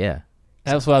paint? Oh, yeah.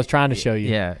 That's what I was trying to show you.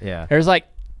 Yeah, yeah. There's like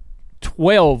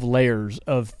 12 layers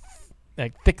of,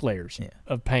 like, thick layers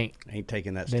of paint. Ain't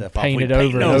taking that Then stuff off. painted We over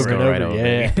painting and over and right over. over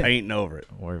Yeah. Painting over it.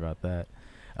 Don't worry about that.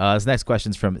 This next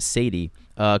question's from Sadie.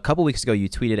 A couple weeks ago, you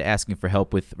tweeted asking for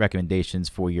help with recommendations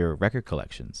for your record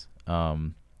collections. I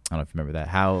don't know if you remember that.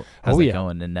 How's that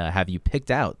going? And have you picked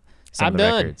out some of the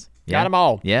records? Yeah? Got them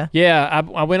all. Yeah? Yeah,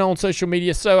 I went on social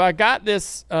media. So I got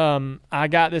this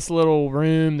little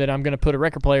room that I'm going to put a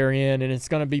record player in, and it's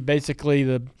going to be basically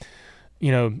the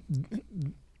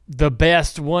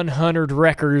best 100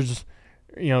 records,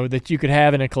 that you could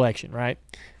have in a collection, right?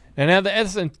 And now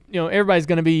everybody's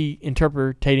going to be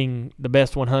interpreting the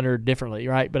best 100 differently,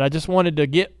 right? But I just wanted to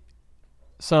get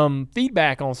some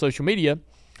feedback on social media,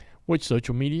 which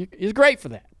social media is great for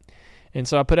that. And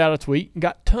so I put out a tweet and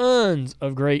got tons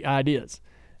of great ideas.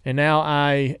 And now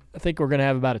I think we're going to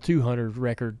have about a 200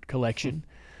 record collection.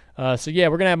 We're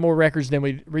going to have more records than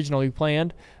we originally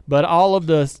planned. But all of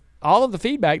the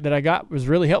feedback that I got was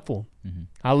really helpful. Mm-hmm.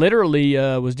 I literally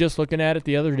was just looking at it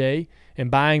the other day and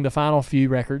buying the final few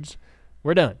records.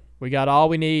 We're done. We got all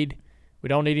we need. We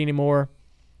don't need any more.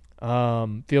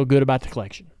 Feel good about the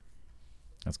collection.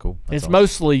 That's cool. It's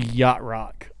mostly yacht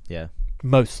rock. Yeah.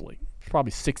 Mostly. It's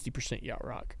probably 60% yacht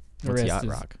rock. What's yacht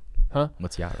rock? Huh?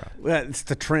 What's yacht rock? Well, it's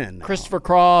the trend now. Christopher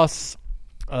Cross,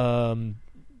 Dan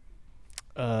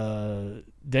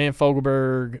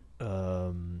Fogelberg,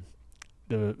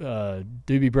 the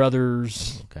Doobie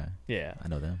Brothers. Okay. Yeah. I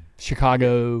know them.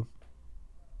 Chicago.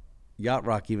 Yacht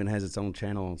Rock even has its own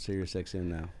channel on SiriusXM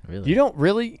now. Really? You don't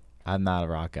really? I'm not a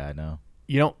rock guy, no.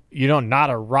 You don't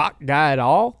not a rock guy at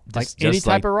all? Any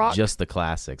type of rock? Just the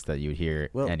classics that you would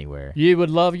hear anywhere. You would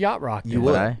love yacht rock. You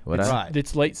would? Would I? Right.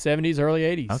 It's late 70s, early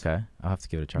 80s. Okay. I'll have to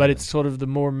give it a try. But it's sort of the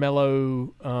more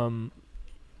mellow,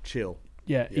 chill.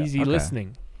 Easy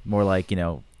listening. More like,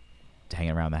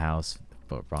 hanging around the house,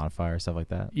 bonfire, stuff like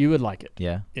that. You would like it.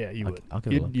 Yeah? Yeah, you would. I'll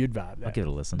give it a look. You'd vibe that. I'll give it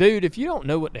a listen. Dude, if you don't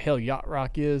know what the hell yacht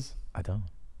rock is. I don't.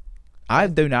 I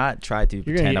do not try to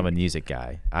pretend I'm a music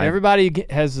guy. Everybody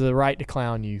has the right to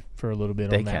clown you for a little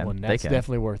bit on that one. That's they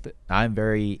definitely worth it. I'm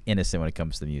very innocent when it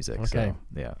comes to music. Okay.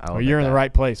 So, yeah. Well, you're in the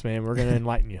right place, man. We're going to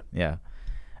enlighten you. Yeah.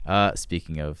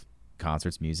 Speaking of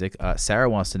concerts, music, Sarah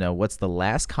wants to know, what's the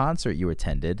last concert you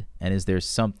attended, and is there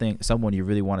someone you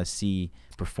really want to see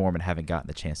perform and haven't gotten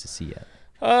the chance to see yet?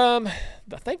 I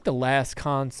think the last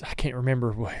concert, I can't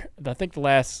remember where. I think the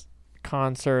last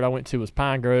concert I went to was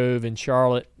Pine Grove in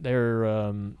Charlotte. There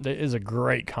is a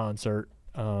great concert.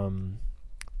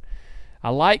 I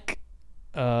like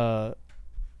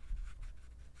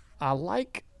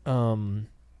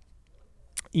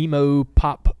emo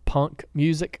pop punk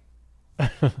music,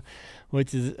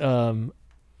 which is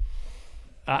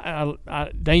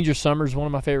Dangerous Summer is one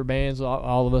of my favorite bands.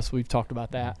 All of us, we've talked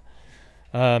about that.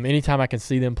 Anytime I can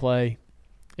see them play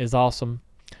is awesome.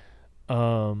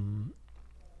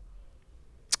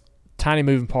 Tiny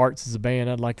Moving Parts is a band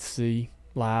I'd like to see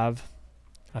live.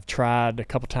 I've tried a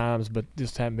couple times, but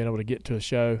just haven't been able to get to a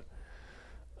show.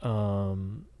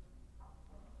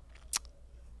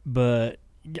 But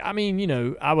I mean, you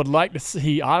know, I would like to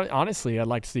see. Honestly, I'd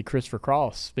like to see Christopher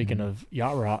Cross. Speaking of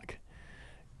yacht rock,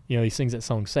 you know, he sings that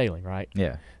song "Sailing," right?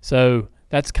 Yeah. So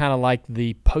that's kind of like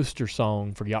the poster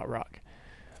song for yacht rock.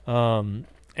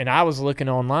 And I was looking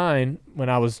online when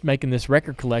I was making this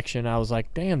record collection. I was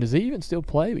like, damn, does he even still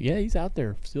play? But yeah, he's out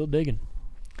there still digging.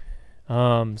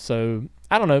 So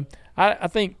I don't know. I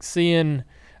think seeing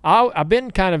I've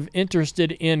been kind of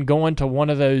interested in going to one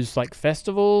of those like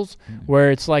festivals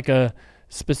where it's like a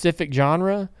specific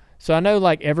genre. So I know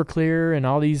like Everclear and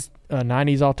all these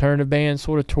 90s alternative bands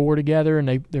sort of tour together,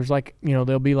 and there's like, you know,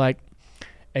 there'll be like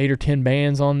 8 or 10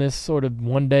 bands on this sort of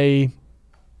one day,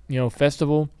 you know,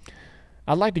 festival.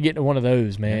 I'd like to get to one of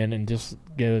those, man, and just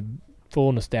get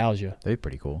full nostalgia. That'd be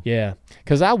pretty cool. Yeah,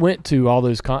 because I went to all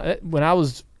those when I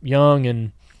was young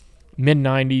in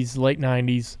mid-90s, late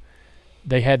 90s.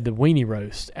 They had the Weenie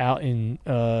Roast out in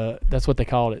that's what they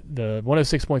called it. The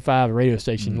 106.5 radio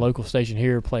station, local station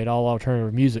here, played all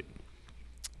alternative music,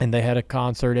 and they had a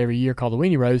concert every year called the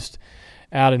Weenie Roast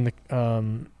out in the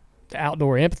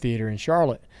outdoor amphitheater in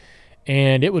Charlotte.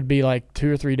 And it would be like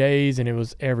 2 or 3 days, and it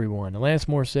was everyone. Alanis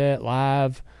Morissette,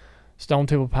 live, Stone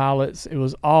Temple Pilots. It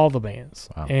was all the bands.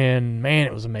 Wow. And, man,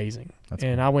 it was amazing.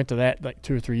 And I went to that like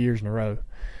 2 or 3 years in a row.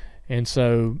 And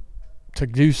so to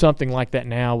do something like that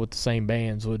now with the same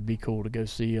bands would be cool to go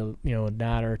see a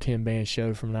 9 or 10 band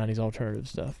show from 90s alternative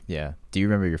stuff. Yeah. Do you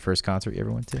remember your first concert you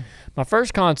ever went to? My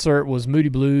first concert was Moody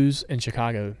Blues in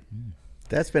Chicago.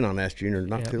 That's been on Ask Junior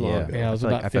not too long ago. Yeah, I was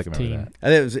about 15. I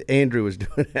think it was Andrew was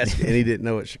doing that, and he didn't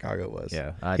know what Chicago was.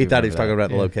 Yeah, he thought he was talking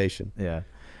about the location. Yeah.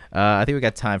 I think we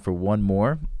got time for one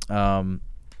more.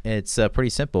 It's pretty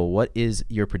simple. What is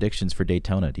your predictions for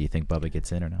Daytona? Do you think Bubba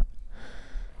gets in or not?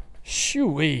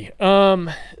 Shoo-wee.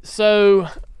 So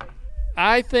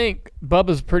I think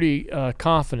Bubba's pretty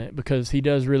confident because he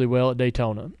does really well at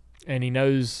Daytona, and he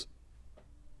knows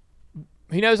how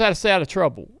to stay out of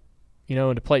trouble, you know,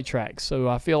 into plate tracks. So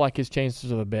I feel like his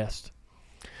chances are the best.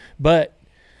 But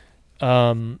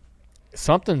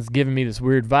something's giving me this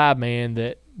weird vibe, man,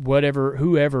 that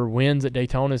whoever wins at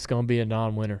Daytona is going to be a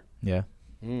non-winner. Yeah.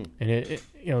 And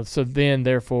so then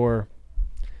therefore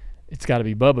it's got to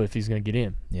be Bubba if he's going to get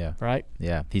in. Yeah. Right?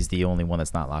 Yeah. He's the only one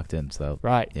that's not locked in. So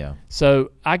right. Yeah.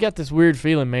 So I got this weird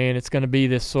feeling, man, it's going to be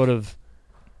this sort of,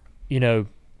 it's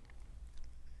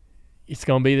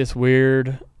going to be this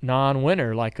weird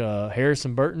non-winner, like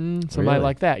Harrison Burton, somebody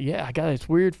like that. Yeah, I got this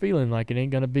weird feeling like it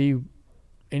ain't going to be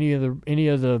any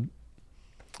of the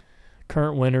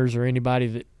current winners or anybody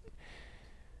that.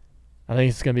 I think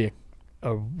it's going to be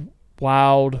a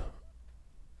wild,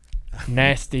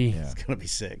 nasty. It's going to be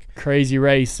sick, crazy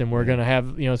race, and we're going to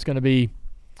have it's going to be.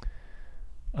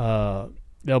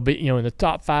 They'll be in the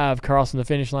top 5 crossing the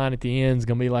finish line at the end is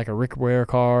going to be like a Rick Ware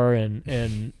car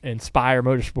and Spire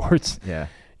Motorsports. Yeah.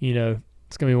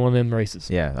 It's going to be one of them races.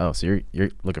 Yeah. Oh, so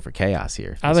you're looking for chaos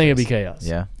here. I think it'll be chaos.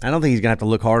 Yeah. I don't think he's going to have to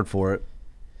look hard for it.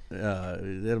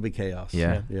 It'll be chaos.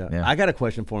 Yeah. I got a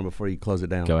question for him before you close it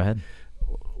down. Go ahead.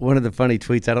 One of the funny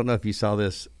tweets, I don't know if you saw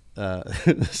this,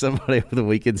 somebody over the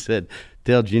weekend said,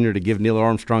 tell Junior to give Neil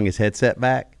Armstrong his headset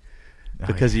back.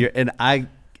 Because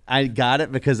I got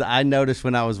it because I noticed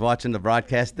when I was watching the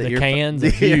broadcast that the cans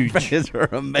are huge. Earphones are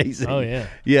amazing. Oh, yeah.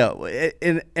 Yeah.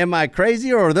 And am I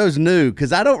crazy or are those new?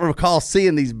 Because I don't recall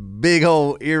seeing these big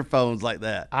old earphones like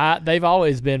that. They've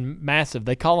always been massive.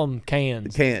 They call them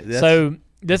cans. So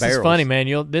this barrels. is funny,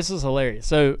 man. This is hilarious.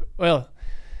 So,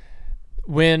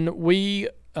 when we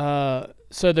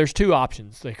so there's 2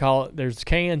 options. They call it, there's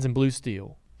cans and blue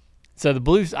steel. So the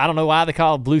blue, I don't know why they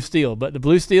call it blue steel, but the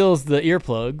blue steel is the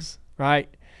earplugs,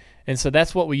 right? And so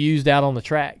that's what we used out on the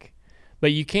track.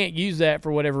 But you can't use that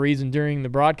for whatever reason during the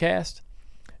broadcast.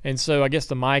 And so I guess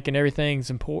the mic and everything's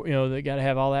important. They got to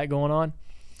have all that going on.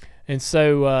 And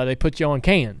so they put you on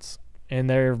cans. And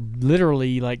they're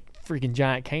literally like freaking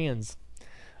giant cans.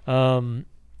 And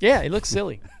Yeah, he looks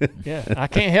silly. Yeah, I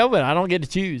can't help it. I don't get to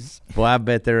choose. Well, I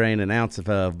bet there ain't an ounce of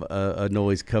a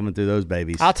noise coming through those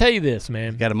babies. I'll tell you this,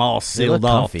 man. Got them all They look sealed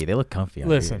off. comfy. They look comfy.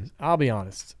 Listen, I'll be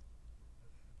honest.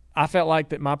 I felt like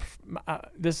that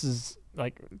this is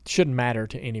like shouldn't matter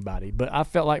to anybody, but I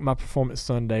felt like my performance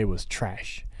Sunday was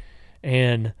trash.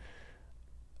 And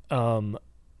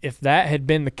if that had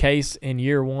been the case in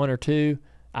year 1 or 2,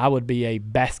 I would be a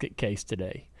basket case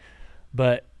today.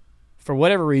 But for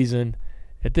whatever reason,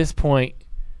 at this point,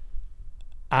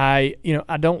 I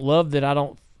don't love that I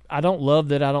don't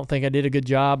think I did a good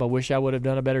job. I wish I would have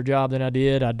done a better job than I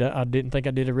did. I didn't think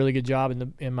I did a really good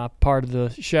job in my part of the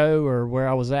show or where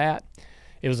I was at.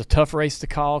 It was a tough race to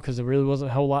call because there really wasn't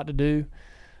a whole lot to do.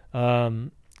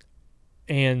 But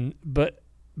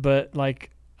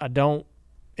like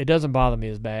it doesn't bother me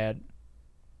as bad.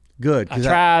 Good. I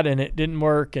tried and it didn't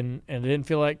work and it didn't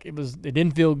feel like it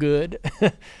didn't feel good.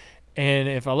 And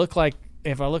if I look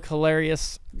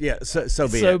hilarious, yeah, so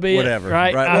be it. Whatever.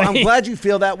 Right. Well, I'm glad you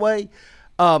feel that way.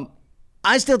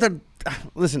 I still think,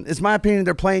 listen, it's my opinion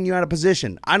they're playing you out of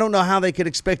position. I don't know how they could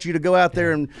expect you to go out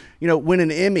there and win an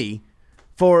Emmy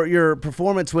for your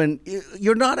performance when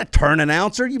you're not a turn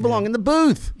announcer. You belong in the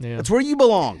booth. Yeah. That's where you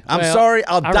belong. I'm sorry.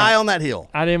 I'll die on that hill.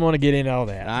 I didn't want to get into all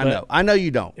that. I know you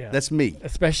don't. Yeah. That's me.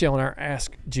 Especially on our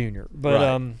Ask Junior.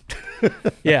 But, right.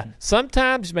 yeah,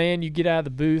 sometimes, man, you get out of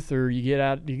the booth or you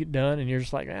get done and you're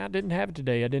just like, I didn't have it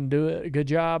today. I didn't do a good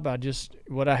job.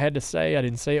 What I had to say, I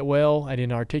didn't say it well. I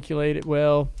didn't articulate it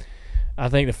well. I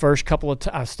think the first couple of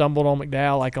times I stumbled on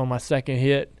McDowell, like on my second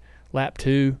hit, lap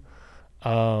 2.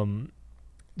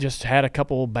 Just had a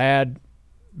couple bad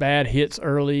hits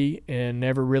early and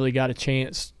never really got a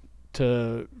chance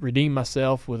to redeem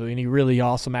myself with any really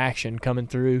awesome action coming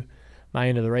through my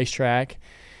end of the racetrack.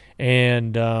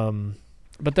 And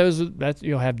but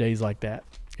you'll have days like that.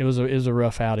 It was a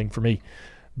rough outing for me.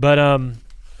 But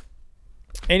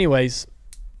anyways,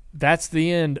 that's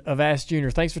the end of Ask Junior.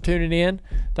 Thanks for tuning in.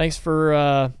 Thanks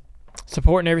for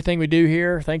supporting everything we do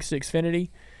here. Thanks to Xfinity.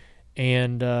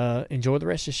 And enjoy the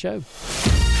rest of the show.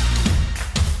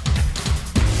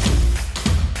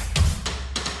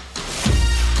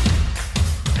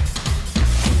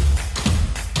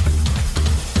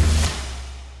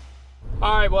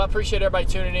 All right, well, I appreciate everybody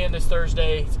tuning in this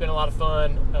Thursday. It's been a lot of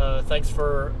fun. Thanks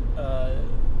for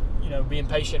being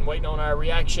patient and waiting on our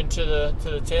reaction to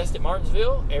the test at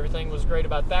Martinsville. Everything was great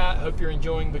about that. Hope you're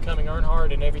enjoying Becoming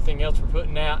Earnhardt and everything else we're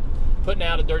putting out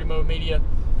at Dirty Mo Media.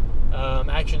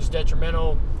 Actions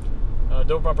Detrimental,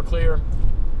 Door Bumper Clear,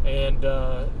 and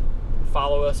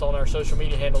follow us on our social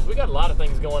media handles. We got a lot of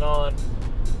things going on,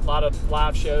 a lot of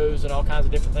live shows and all kinds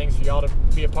of different things for y'all to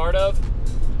be a part of.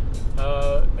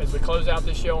 As we close out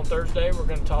this show on Thursday, we're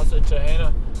going to toss it to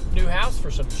Hannah Newhouse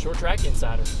for some Short Track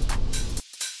Insider.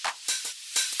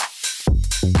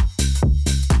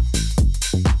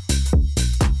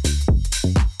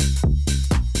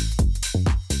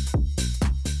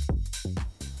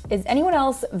 Is anyone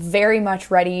else very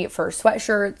much ready for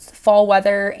sweatshirts, fall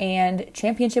weather, and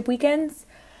championship weekends?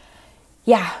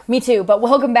 Yeah, me too. But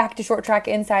welcome back to Short Track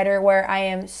Insider, where I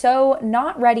am so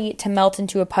not ready to melt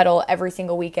into a puddle every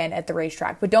single weekend at the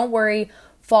racetrack. But don't worry,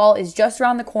 fall is just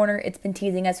around the corner. It's been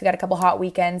teasing us. We got a couple hot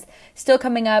weekends still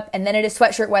coming up, and then it is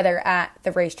sweatshirt weather at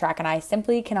the racetrack, and I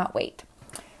simply cannot wait.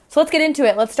 So let's get into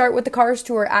it. Let's start with the Cars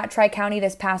Tour at Tri-County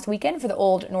this past weekend for the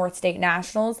Old North State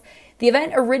Nationals. The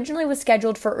event originally was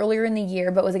scheduled for earlier in the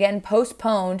year, but was again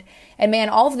postponed. And man,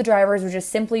 all of the drivers were just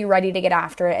simply ready to get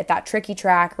after it at that tricky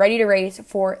track, ready to race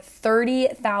for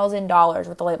 $30,000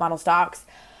 with the late model stocks.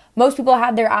 Most people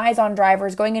had their eyes on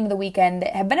drivers going into the weekend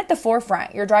that have been at the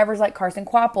forefront. Your drivers like Carson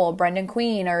Kvapil, Brendan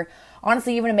Queen, or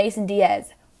honestly even a Mason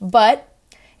Diaz. But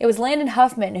it was Landon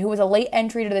Huffman, who was a late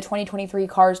entry to the 2023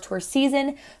 Cars Tour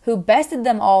season, who bested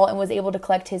them all and was able to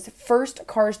collect his first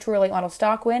Cars Tour late model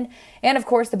stock win. And of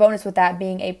course, the bonus with that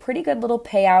being a pretty good little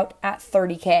payout at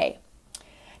 $30K.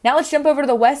 Now let's jump over to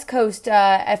the West Coast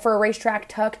for a racetrack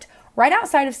tucked right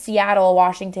outside of Seattle,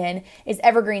 Washington, is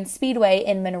Evergreen Speedway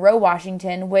in Monroe,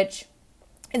 Washington, which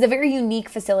is a very unique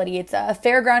facility. It's a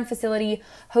fairground facility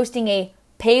hosting a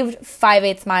paved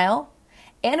 5/8 mile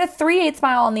and a 3/8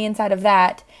 mile on the inside of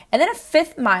that, and then a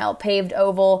 5th mile paved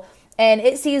oval, and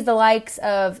it sees the likes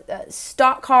of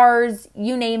stock cars,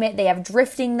 you name it. They have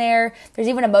drifting there. There's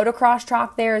even a motocross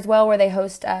track there as well where they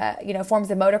host forms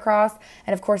of motocross,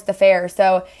 and of course the fair.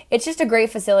 So it's just a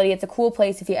great facility. It's a cool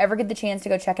place. If you ever get the chance to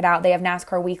go check it out, they have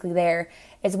NASCAR Weekly there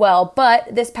as well.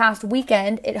 But this past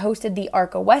weekend, it hosted the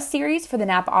ARCA West Series for the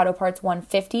Napa Auto Parts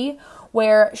 150,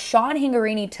 where Sean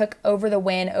Hingarini took over the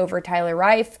win over Tyler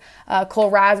Reif. Cole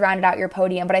Raz rounded out your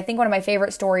podium. But I think one of my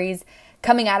favorite stories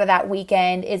coming out of that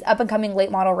weekend is up-and-coming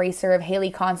late model racer of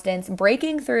Haley Constance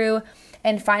breaking through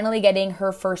and finally getting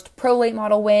her first pro late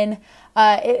model win.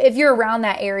 If you're around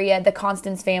that area, the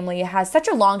Constance family has such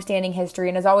a long-standing history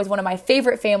and is always one of my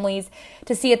favorite families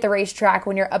to see at the racetrack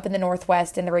when you're up in the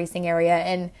Northwest in the racing area.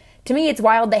 And to me, it's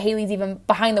wild that Haley's even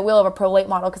behind the wheel of a pro late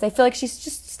model because I feel like she's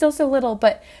just still so little,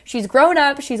 but she's grown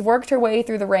up, she's worked her way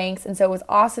through the ranks, and so it was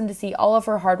awesome to see all of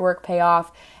her hard work pay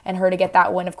off and her to get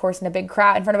that win, of course, in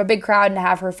front of a big crowd and to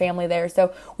have her family there.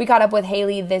 So we caught up with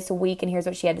Haley this week, and here's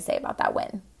what she had to say about that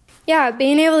win. Yeah,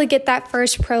 being able to get that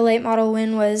first pro late model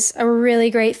win was a really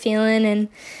great feeling, and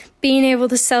being able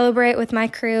to celebrate with my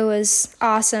crew was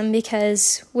awesome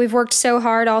because we've worked so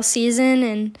hard all season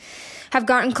and have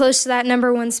gotten close to that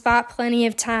number one spot plenty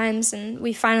of times, and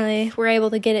we finally were able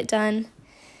to get it done.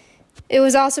 It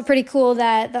was also pretty cool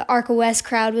that the ARCA West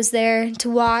crowd was there to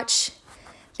watch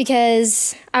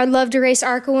because I would love to race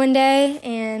ARCA one day,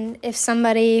 and if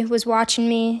somebody was watching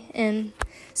me and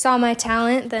saw my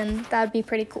talent, then that would be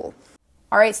pretty cool.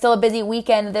 All right, still a busy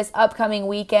weekend this upcoming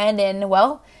weekend, and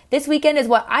well, this weekend is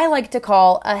what I like to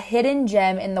call a hidden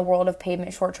gem in the world of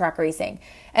pavement short track racing.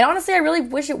 And honestly, I really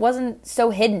wish it wasn't so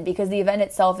hidden because the event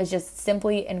itself is just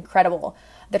simply incredible.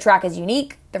 The track is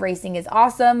unique, the racing is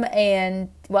awesome, and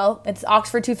well, it's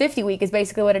Oxford 250 week is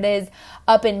basically what it is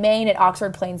up in Maine at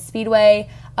Oxford Plains Speedway.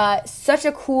 Such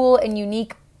a cool and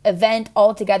unique event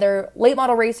altogether. Late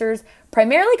model racers,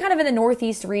 primarily kind of in the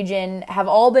Northeast region, have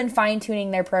all been fine-tuning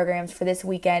their programs for this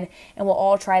weekend and will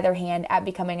all try their hand at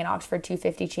becoming an Oxford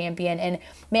 250 champion. And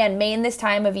man, Maine this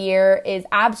time of year is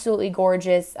absolutely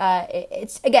gorgeous.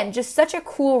 It's, again, just such a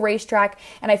cool racetrack,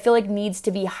 and I feel like needs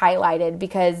to be highlighted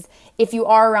because if you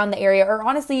are around the area, or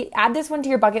honestly, add this one to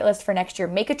your bucket list for next year.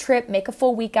 Make a trip, make a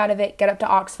full week out of it, get up to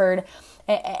Oxford,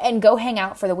 and go hang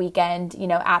out for the weekend,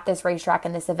 at this racetrack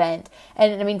and this event.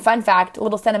 And I mean, fun fact, a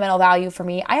little sentimental value for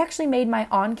me, I actually made my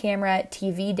on-camera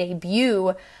TV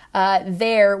debut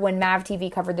there when MAV TV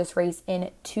covered this race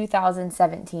in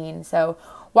 2017. So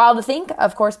wild to think,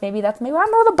 of course, maybe I'm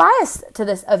more of a bias to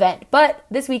this event. But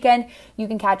this weekend, you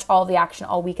can catch all the action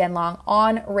all weekend long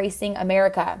on Racing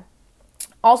America.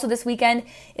 Also this weekend,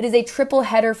 it is a triple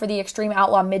header for the Extreme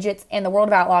Outlaw Midgets and the World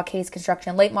of Outlaw Case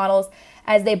Construction Late Models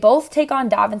as they both take on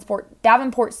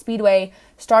Davenport Speedway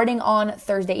starting on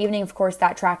Thursday evening. Of course,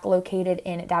 that track located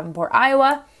in Davenport,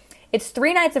 Iowa. It's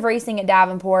 3 nights of racing at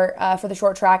Davenport for the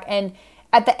short track, and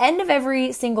at the end of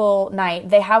every single night,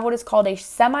 they have what is called a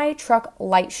semi-truck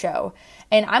light show.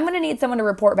 And I'm going to need someone to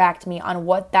report back to me on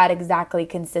what that exactly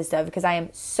consists of because I am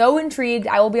so intrigued.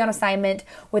 I will be on assignment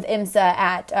with IMSA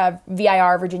at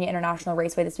VIR, Virginia International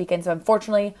Raceway, this weekend, so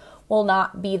unfortunately will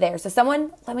not be there. So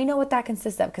someone let me know what that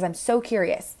consists of because I'm so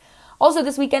curious. Also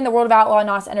this weekend, the World of Outlaw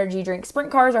NOS Energy Drink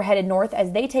Sprint Cars are headed north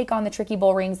as they take on the tricky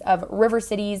bull rings of River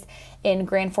Cities in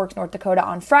Grand Forks, North Dakota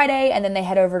on Friday, and then they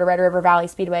head over to Red River Valley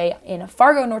Speedway in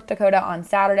Fargo, North Dakota on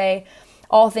Saturday.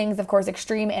 All things, of course,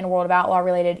 Extreme and World of Outlaw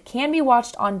related can be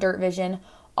watched on Dirt Vision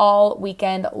all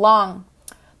weekend long.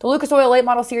 The Lucas Oil Late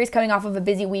Model Series coming off of a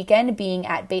busy weekend being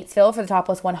at Batesville for the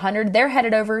Topless 100. They're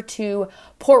headed over to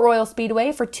Port Royal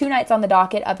Speedway for 2 nights on the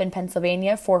docket up in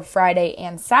Pennsylvania for Friday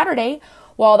and Saturday,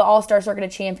 while the All-Star Circuit of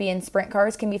Champions Sprint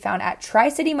Cars can be found at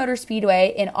Tri-City Motor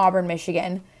Speedway in Auburn,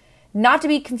 Michigan. Not to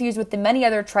be confused with the many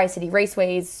other Tri-City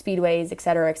raceways, speedways,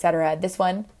 etc., etc. This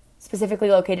one specifically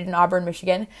located in Auburn,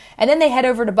 Michigan. And then they head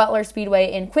over to Butler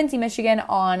Speedway in Quincy, Michigan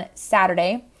on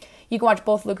Saturday. You can watch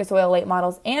both Lucas Oil Late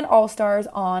Models and All-Stars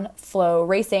on Flow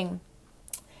Racing.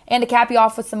 And to cap you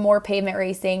off with some more pavement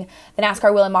racing, the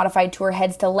NASCAR Wheel and Modified Tour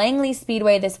heads to Langley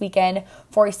Speedway this weekend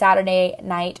for a Saturday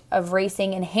night of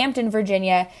racing in Hampton,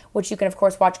 Virginia, which you can, of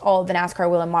course, watch all of the NASCAR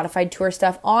Wheel and Modified Tour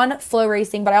stuff on Flow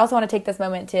Racing. But I also want to take this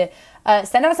moment to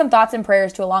send out some thoughts and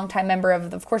prayers to a longtime member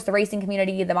of course, the racing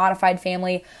community, the modified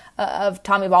family of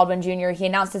Tommy Baldwin Jr. He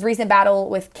announced his recent battle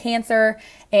with cancer,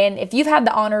 and if you've had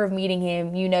the honor of meeting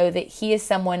him, you know that he is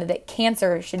someone that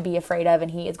cancer should be afraid of,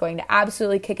 and he is going to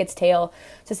absolutely kick its tail.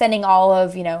 So sending all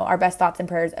of, our best thoughts and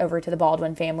prayers over to the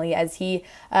Baldwin family as he,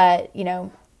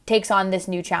 takes on this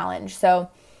new challenge. So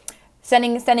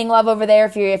sending love over there.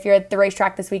 If you're at the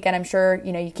racetrack this weekend, I'm sure,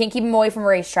 you can't keep him away from a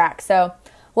racetrack. So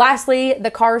lastly,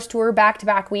 the Cars Tour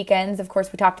back-to-back weekends. Of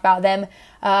course, we talked about them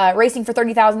racing for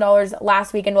 $30,000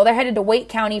 last weekend. Well, they're headed to Wake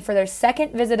County for their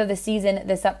second visit of the season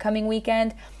this upcoming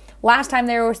weekend. Last time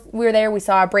we were there, we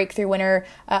saw a breakthrough winner,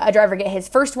 a driver get his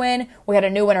first win. We had a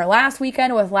new winner last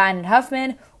weekend with Landon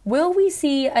Huffman. Will we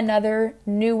see another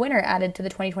new winner added to the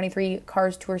 2023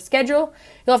 Cars Tour schedule?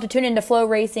 You'll have to tune into Flow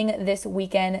Racing this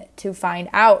weekend to find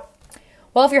out.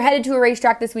 Well, if you're headed to a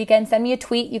racetrack this weekend, send me a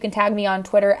tweet. You can tag me on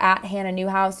Twitter at Hannah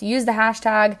Newhouse. Use the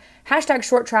hashtag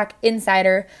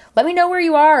ShortTrackInsider. Let me know where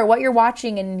you are, what you're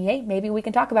watching, and hey, maybe we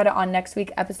can talk about it on next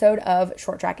week's episode of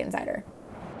Short Track Insider.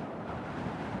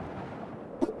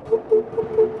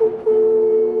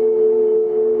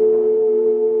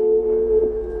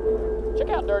 Check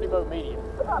out Dirty Mo Media.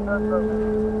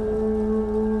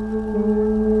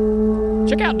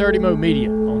 Check out Dirty Mo Media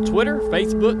on Twitter,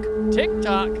 Facebook,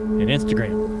 TikTok, and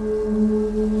Instagram.